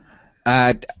 bud?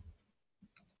 A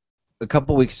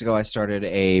couple weeks ago, I started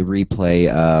a replay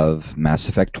of Mass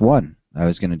Effect 1. I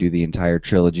was going to do the entire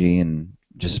trilogy and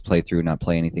just play through, not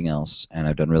play anything else, and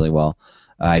I've done really well.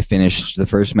 I finished the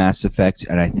first Mass Effect,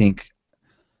 and I think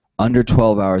under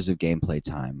 12 hours of gameplay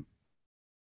time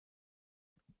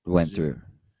went through.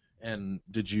 And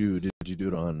did you do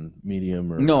it on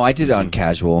medium or No, I did it on easy?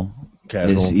 casual.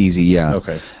 Casual? It's easy, yeah.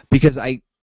 Okay. Because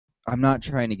I'm not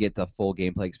trying to get the full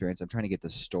gameplay experience. I'm trying to get the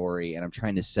story, and I'm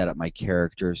trying to set up my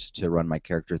characters to run my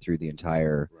character through the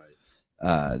entire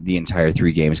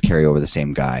 3 games, carry over the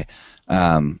same guy.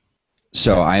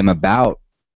 So I'm about,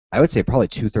 I would say, probably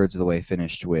 2/3 of the way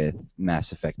finished with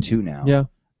Mass Effect 2 now. Yeah.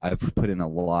 I've put in a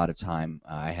lot of time.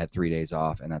 I had 3 days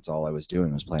off, and that's all I was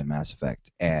doing was playing Mass Effect.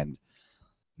 And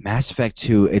Mass Effect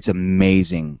 2, it's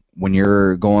amazing when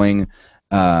you're going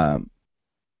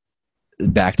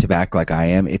back to back like I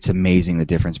am. It's amazing the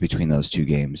difference between those 2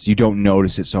 games. You don't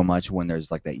notice it so much when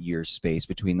there's like that year space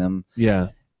between them, Yeah.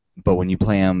 but when you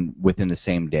play them within the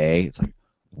same day, it's like,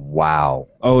 wow.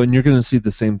 Oh, and you're going to see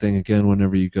the same thing again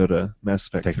whenever you go to Mass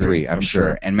Effect Effect 3. 3, I'm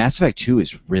sure. And Mass Effect 2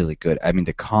 is really good. I mean,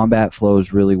 the combat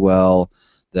flows really well.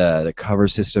 The cover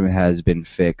system has been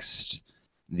fixed.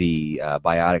 The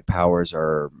biotic powers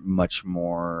are much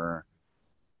more,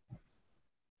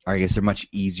 I guess they're much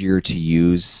easier to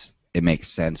use. It makes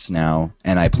sense now.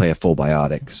 And I play a full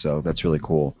biotic, so that's really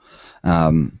cool.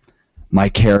 My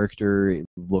character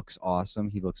looks awesome.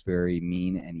 He looks very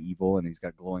mean and evil, and he's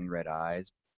got glowing red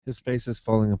eyes. His face is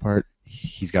falling apart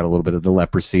He's got a little bit of the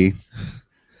leprosy.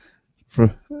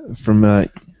 from the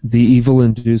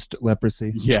evil-induced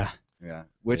leprosy. Yeah.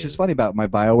 Which is funny about my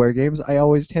BioWare games. I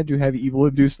always tend to have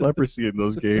evil-induced leprosy in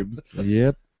those games.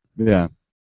 Yep. Yeah.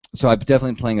 So I'm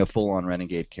definitely playing a full-on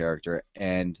renegade character,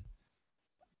 and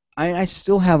I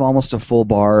still have almost a full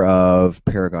bar of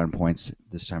Paragon points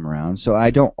this time around. So I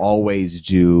don't always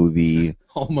do the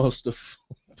Almost a.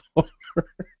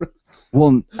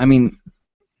 well. I mean,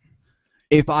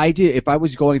 if I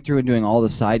was going through and doing all the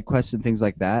side quests and things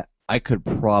like that, I could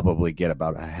probably get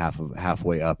about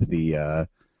halfway up the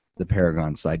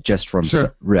Paragon side just from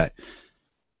red.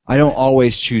 I don't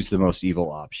always choose the most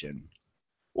evil option.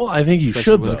 Well, I think you Especially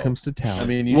should, when though. it comes to talent. I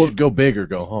mean, you should go big or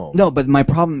go home. No, but my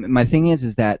thing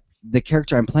is that the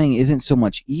character I'm playing isn't so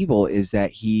much evil, is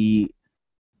that he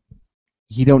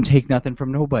don't take nothing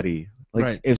from nobody. Like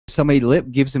Right. if somebody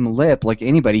gives him lip, like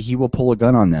anybody, he will pull a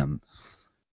gun on them.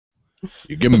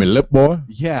 You give me lip, boy.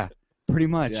 Yeah, pretty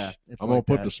much. Yeah, it's I'm like gonna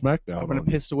put that. the smack down. I'm gonna on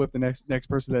you. pistol whip the next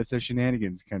person that says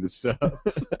shenanigans kind of stuff.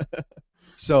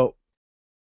 So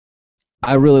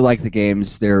I really like the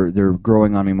games. They're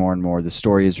growing on me more and more. The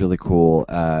story is really cool.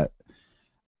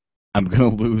 I'm gonna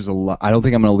lose a lot. I don't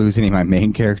think I'm gonna lose any of my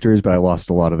main characters, but I lost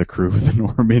a lot of the crew of the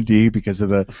Normandy because of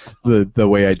the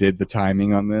way I did the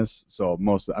timing on this. So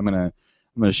I'm gonna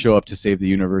show up to save the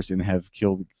universe and have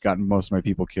gotten most of my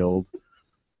people killed.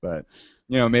 But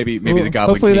maybe Well, the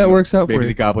Goblin hopefully King, that works out for maybe you.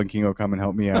 the Goblin King will come and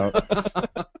help me out.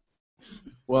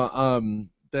 Well,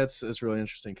 that's really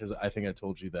interesting because I think I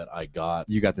told you that I got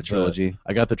You got the trilogy.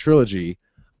 I got the trilogy,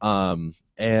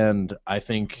 and I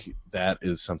think that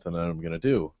is something that I'm gonna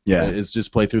do. Yeah. Is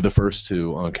just play through the first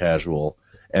two on casual,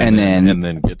 And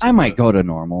then get. To I might go to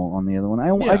normal on the other one.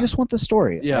 I Yeah. just want the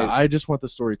story. Yeah, I just want the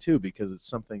story too because it's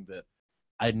something that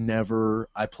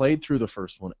I played through the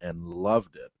first one and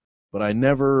loved it, but I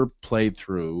never played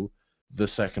through the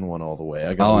second one all the way.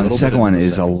 I got a and the little second bit one into the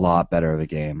is a second lot better of a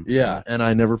game. Yeah, and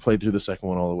I never played through the second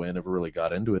one all the way. I never really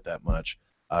got into it that much.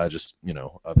 Just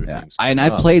other Yeah, things. and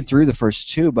I've played through the first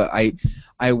two, but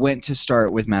I went to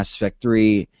start with Mass Effect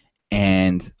 3,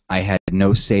 and I had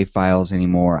no save files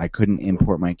anymore. I couldn't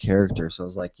import my character, so I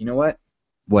was like, you know what?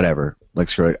 Whatever. Like,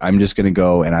 screw it. I'm just going to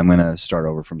go, and I'm going to start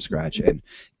over from scratch and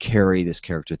carry this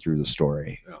character through the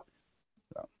story. Yeah.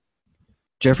 So.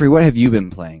 Jeffrey, what have you been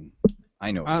playing?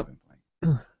 I know what you've been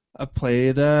playing. I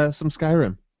played some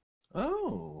Skyrim.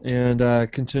 Oh.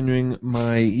 And continuing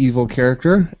my evil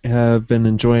character, have been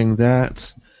enjoying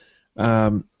that.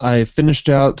 I finished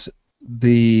out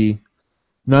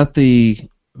not the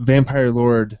Vampire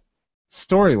Lord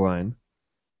storyline,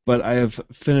 but I have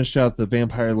finished out the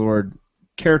Vampire Lord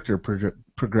character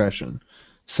progression.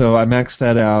 So I maxed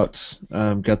that out,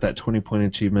 got that 20-point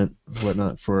achievement,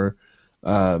 whatnot, for,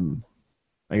 I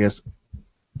guess,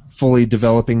 fully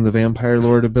developing the Vampire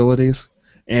Lord abilities.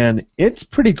 And it's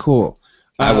pretty cool.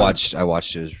 I watched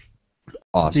it.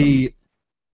 Awesome.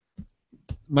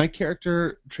 My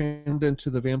character trained into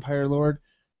the Vampire Lord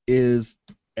is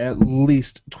at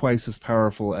least twice as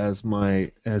powerful as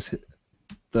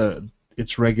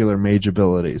its regular mage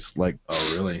abilities. Like,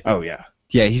 Oh, really? oh yeah,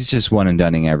 Yeah, he's just one and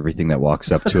doneing everything that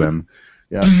walks up to him.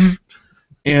 yeah.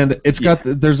 And it's got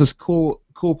there's this cool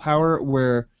power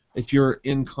where if you're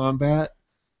in combat,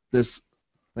 this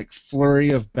like flurry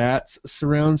of bats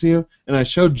surrounds you. And I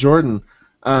showed Jordan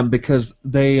because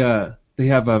they have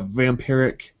a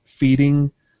vampiric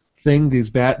feeding thing these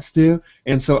bats do,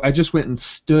 and so I just went and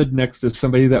stood next to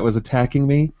somebody that was attacking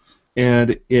me,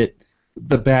 and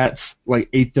the bats like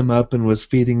ate them up and was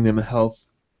feeding them health,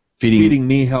 feeding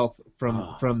me health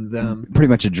from them. Pretty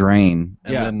much a drain.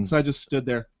 And yeah, then- so I just stood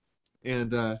there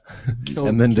and killed,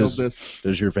 And then killed this.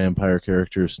 Does your vampire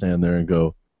character stand there and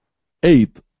go,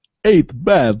 eight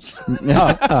bats?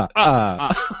 Ah,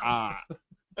 ah, ah.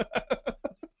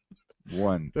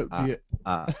 One. That'd be it.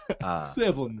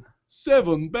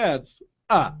 Seven bats.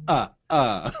 Ah.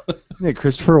 Yeah,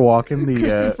 Christopher Walken, the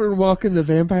Christopher Walken, the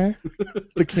vampire,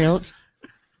 the Count.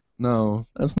 No,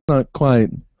 that's not quite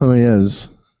who he is.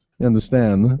 You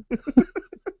understand?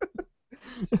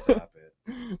 Stop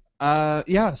it.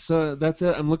 Yeah, so that's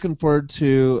it. I'm looking forward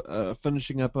to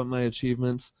finishing up on my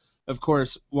achievements. Of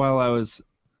course, while I was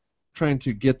trying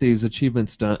to get these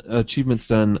achievements done,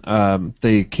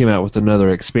 they came out with another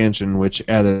expansion which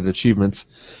added achievements.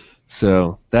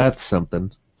 So that's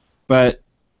something. But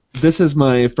this is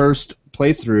my first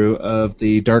playthrough of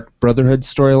the Dark Brotherhood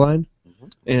storyline.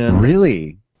 And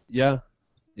Really? yeah,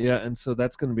 and so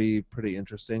that's going to be pretty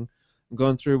interesting. I'm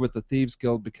going through with the Thieves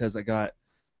Guild because I got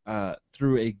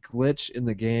through a glitch in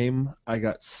the game. I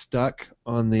got stuck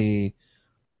on the.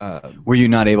 Were you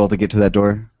not able to get to that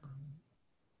door?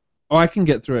 Oh, I can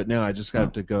get through it now. I just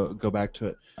got to go back to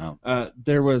it. Oh.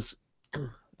 There was,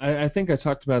 I think I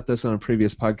talked about this on a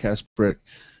previous podcast, Brick,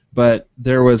 but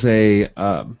there was a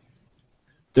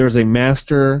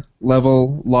master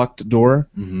level locked door.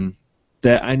 Mm-hmm.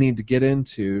 that I need to get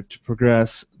into to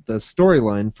progress the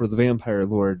storyline for the Vampire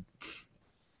Lord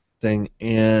thing,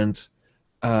 and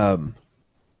a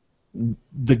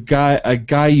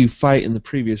guy you fight in the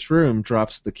previous room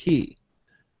drops the key.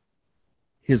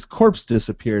 His corpse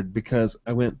disappeared because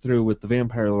I went through with the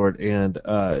Vampire Lord and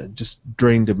just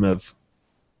drained him of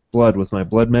blood with my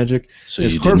blood magic. So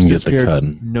His you corpse didn't get the disappeared, cut.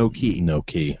 no key. No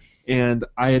key. And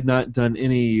I had not done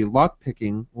any lock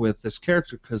picking with this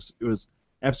character because it was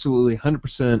absolutely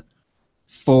 100%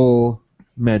 full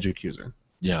magic user.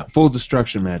 Yeah. Full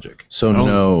destruction magic. So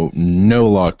no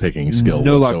lock picking skill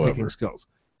no whatsoever. lock picking skills.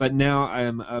 But now I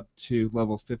am up to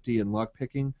level 50 in lock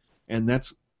picking, and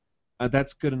that's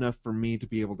good enough for me to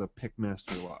be able to pick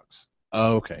master locks.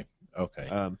 Oh, okay.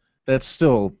 That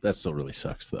still really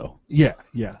sucks though. Yeah.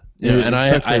 And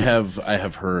I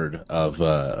have heard of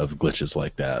glitches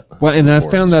like that. Well, and I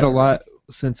before, found so. that a lot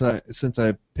since I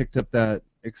picked up that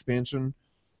expansion.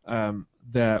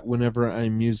 That whenever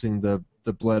I'm using the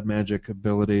blood magic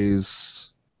abilities,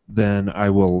 then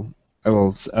I will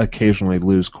occasionally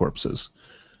lose corpses,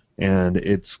 and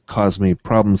it's caused me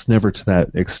problems. Never to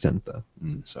that extent though.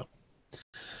 So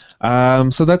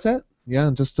that's it.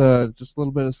 Yeah, just a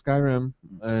little bit of Skyrim,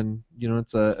 and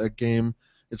it's a game.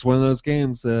 It's one of those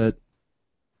games that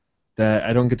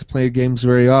I don't get to play games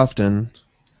very often,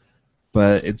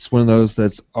 but it's one of those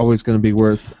that's always going to be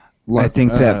worth. I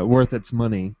think that worth its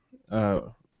money,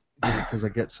 because I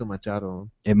get so much out of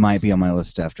them. it might be on my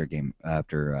list after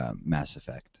Mass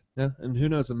Effect. Yeah, and who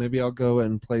knows? Maybe I'll go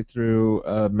and play through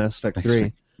Mass Effect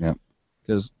 3. Yep.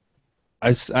 Because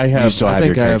I think I have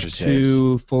character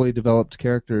two fully developed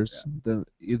characters,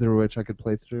 either of which I could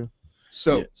play through.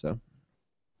 So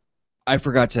I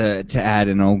forgot to add,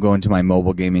 and I'll go into my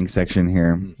mobile gaming section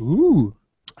here. Ooh.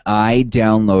 I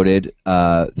downloaded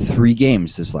 3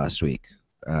 games this last week.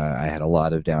 I had a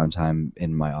lot of downtime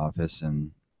in my office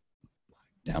and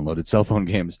downloaded cell phone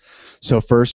games. So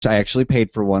first, I actually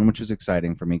paid for one, which was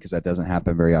exciting for me because that doesn't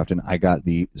happen very often. I got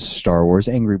the Star Wars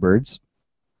Angry Birds.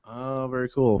 Oh, very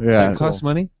cool. Yeah, it costs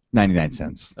money? 99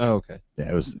 cents. Oh, okay.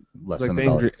 Yeah, it was less It's than like a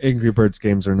dollar. Angry Birds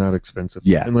games are not expensive.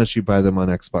 Yeah. Unless you buy them on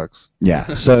Xbox.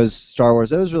 Yeah. So it was Star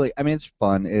Wars. It was really, it's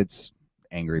fun. It's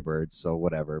Angry Birds, so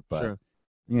whatever. But,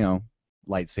 Sure.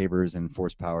 Lightsabers and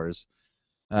force powers.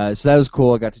 So that was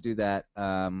cool. I got to do that.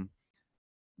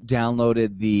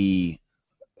 Downloaded the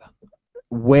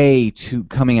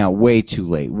coming out way too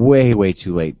late. Way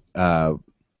too late.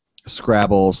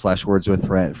 Scrabble / Words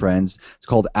with Friends. It's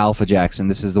called Alpha Jackson.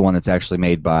 This is the one that's actually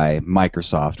made by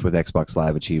Microsoft with Xbox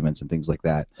Live achievements and things like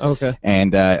that. Okay.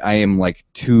 And I am like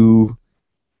two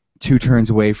turns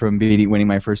away from winning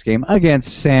my first game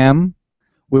against Sam,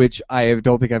 which I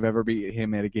don't think I've ever beat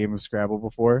him at a game of Scrabble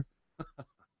before.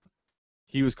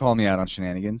 He was calling me out on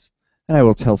shenanigans, and I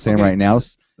will tell Sam right now.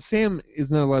 Sam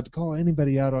is not allowed to call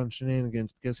anybody out on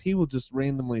shenanigans because he will just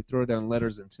randomly throw down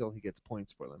letters until he gets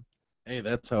points for them. Hey,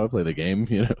 that's how I play the game,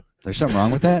 There's something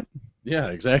wrong with that? Yeah,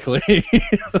 exactly.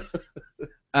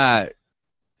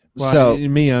 So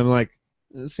me, I'm like,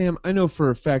 Sam, I know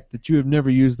for a fact that you have never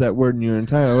used that word in your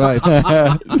entire life,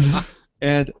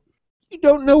 and you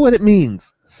don't know what it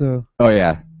means. So. Oh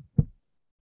yeah.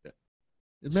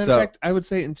 As a matter of fact, I would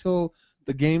say until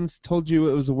the games told you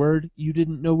it was a word, you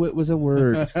didn't know it was a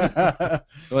word.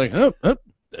 Like,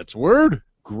 that's a word?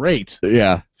 Great.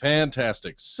 Yeah.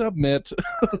 Fantastic. Submit.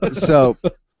 So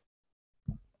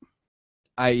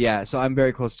I'm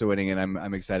very close to winning, and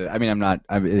I'm excited. I mean, I'm not.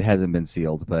 It hasn't been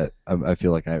sealed, but I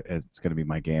feel like it's going to be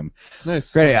my game.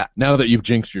 Nice. Great. Yeah. Now that you've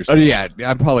jinxed yourself. Oh yeah,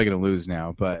 I'm probably going to lose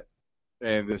now,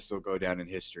 and this will go down in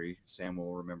history. Sam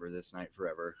will remember this night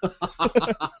forever.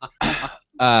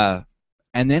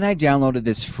 And then I downloaded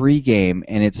this free game,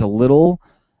 and it's a little,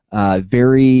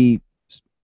 very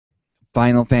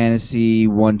Final Fantasy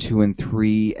 1, 2, and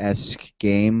 3-esque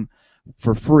game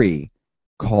for free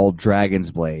called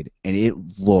Dragon's Blade, and it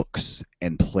looks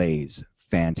and plays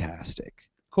fantastic.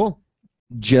 Cool.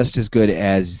 Just as good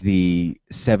as the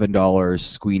 $7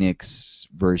 Squeenix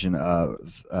version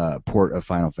of port of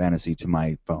Final Fantasy to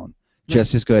my phone. Nice.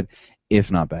 Just as good,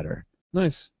 if not better.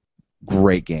 Nice.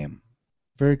 Great game.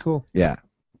 Very cool. Yeah.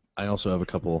 I also have a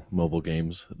couple mobile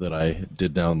games that I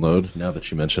did download, now that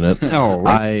you mention it. Oh,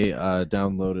 I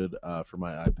downloaded for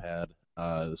my iPad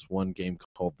this one game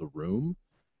called The Room,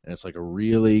 and it's like a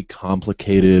really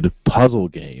complicated puzzle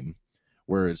game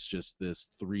where it's just this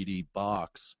 3D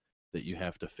box that you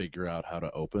have to figure out how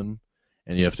to open,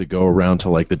 and you have to go around to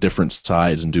like the different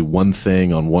sides and do one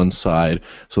thing on one side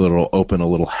so that it'll open a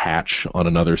little hatch on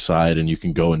another side, and you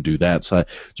can go and do that side.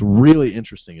 It's really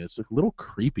interesting. It's a little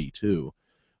creepy too,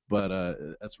 but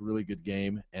that's a really good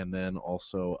game. And then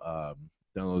also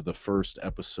downloaded the first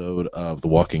episode of the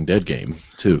Walking Dead game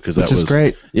too, because that Which is was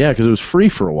great. Yeah, because it was free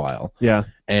for a while, Yeah.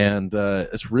 and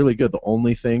it's really good. The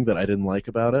only thing that I didn't like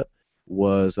about it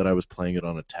was that I was playing it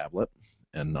on a tablet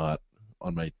and not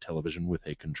on my television with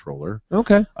a controller.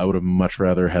 Okay. I would have much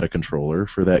rather had a controller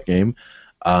for that game.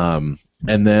 And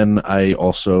then I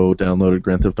also downloaded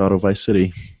Grand Theft Auto Vice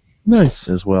City Nice.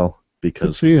 as well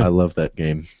because Good for you. I love that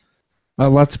game.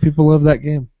 Lots of people love that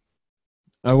game.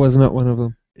 I was not one of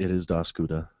them. It is Das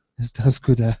Gute. It's das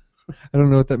Gute. I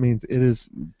don't know what that means. It is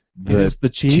the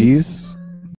cheese. Cheese?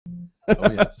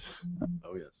 Oh yes.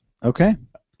 Oh yes. Okay.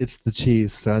 It's the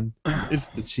cheese, son. It's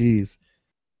the cheese.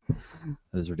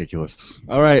 That is ridiculous.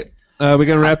 All right. We're going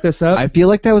to wrap this up. I feel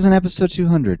like that was an episode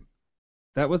 200.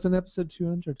 That was an episode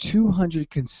 200. 200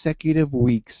 consecutive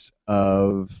weeks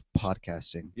of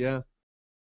podcasting. Yeah.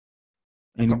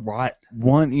 That's a lot.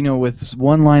 One, with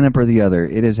one lineup or the other,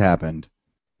 it has happened.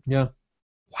 Yeah.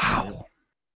 Wow.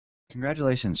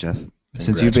 Congratulations, Jeff.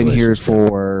 Since you've been here Congratulations, Jeff.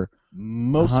 for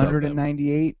Most of them.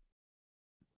 198.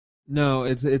 No,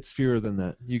 it's fewer than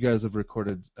that. You guys have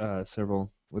recorded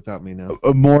several without me now.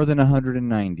 More than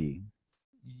 190.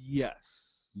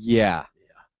 Yes. Yeah.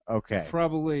 Okay.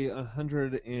 Probably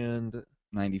 192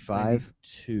 95?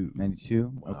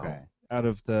 92? Wow. Okay. out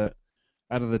of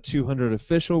the 200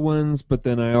 official ones, but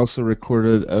then I also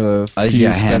recorded a few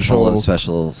Yeah, a handful of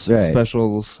specials. Right.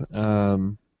 specials.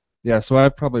 Yeah, so I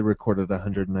probably recorded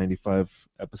 195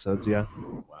 episodes. Yeah,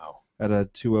 Wow. at a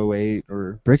 208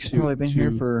 or Brick's probably been here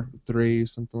 2, for 3,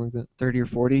 something like that. 30 or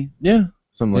 40. Yeah.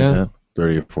 Something like Yeah. that.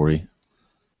 30 or 40.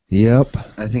 Yep.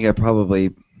 I think I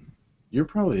probably You're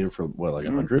probably here for, what, like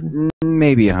 100?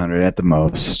 maybe 100 at the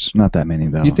most. Not that many,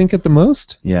 though. You think at the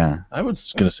most? Yeah. I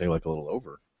was going to say like a little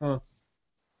over.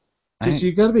 Just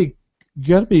you gotta be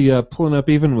pulling up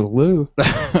even with Lou.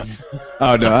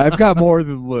 Oh, no. I've got more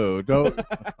than Lou. Don't.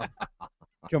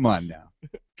 Come on now.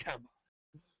 Come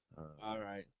on. All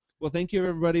right. Well, thank you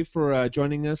everybody for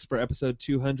joining us for episode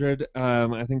 200.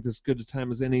 I think this is good a time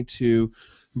as any to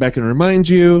come back and remind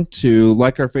you to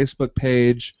like our Facebook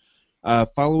page,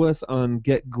 follow us on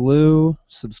Get Glue,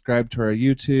 subscribe to our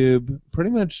YouTube,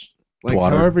 pretty much like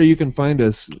Twatter. however you can find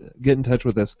us, get in touch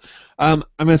with us. I'm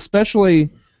especially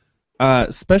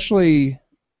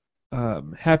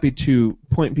happy to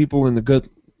point people in the good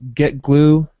Get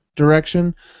Glue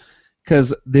direction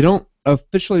because they don't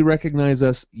officially recognize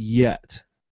us yet.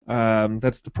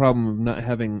 That's the problem of not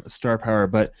having star power.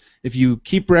 But if you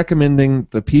keep recommending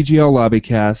the PGL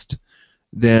Lobbycast,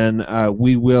 then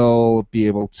we will be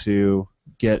able to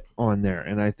get on there,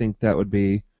 and I think that would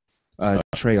be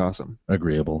Trey awesome.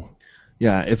 Agreeable.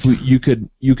 Yeah, if you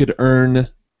could earn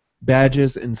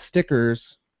badges and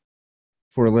stickers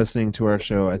for listening to our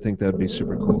show, I think that would be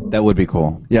super cool. That would be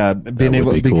cool. Yeah, being would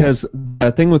able be cool. because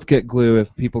the thing with Get Glue,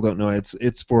 if people don't know,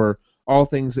 it's for all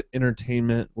things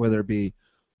entertainment, whether it be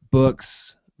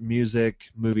books, music,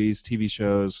 movies, TV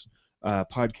shows,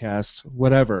 podcasts,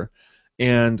 whatever.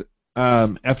 And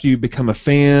after you become a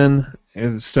fan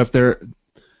and stuff, there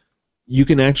you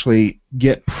can actually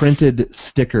get printed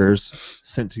stickers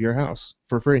sent to your house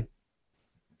for free.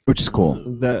 Which is cool.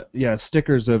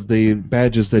 Stickers of the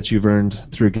badges that you've earned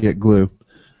through Get Glue.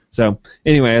 So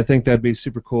anyway, I think that'd be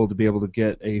super cool to be able to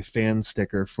get a fan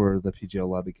sticker for the PGL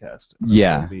Lobbycast.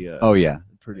 Yeah. That'd be, Oh, yeah.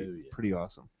 pretty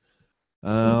awesome.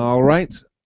 All right.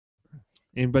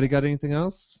 Anybody got anything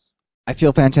else? I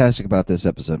feel fantastic about this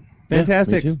episode.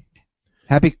 Fantastic. Yeah, me too.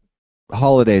 Happy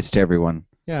holidays to everyone.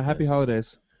 Yeah, happy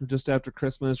holidays. We're just after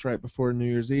Christmas, right before New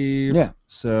Year's Eve. Yeah.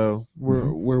 So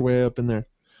we're way up in there.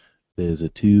 There's a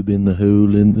tube in the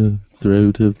hole in the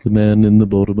throat of the man in the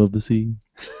bottom of the sea.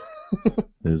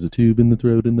 There's a tube in the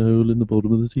throat in the hole in the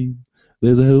bottom of the sea.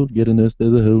 There's a hole, get a nest,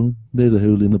 there's a hole. There's a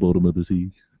hole in the bottom of the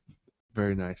sea.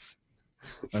 Very nice.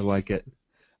 I like it.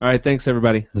 All right, thanks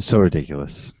everybody. That's so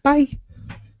ridiculous. Bye.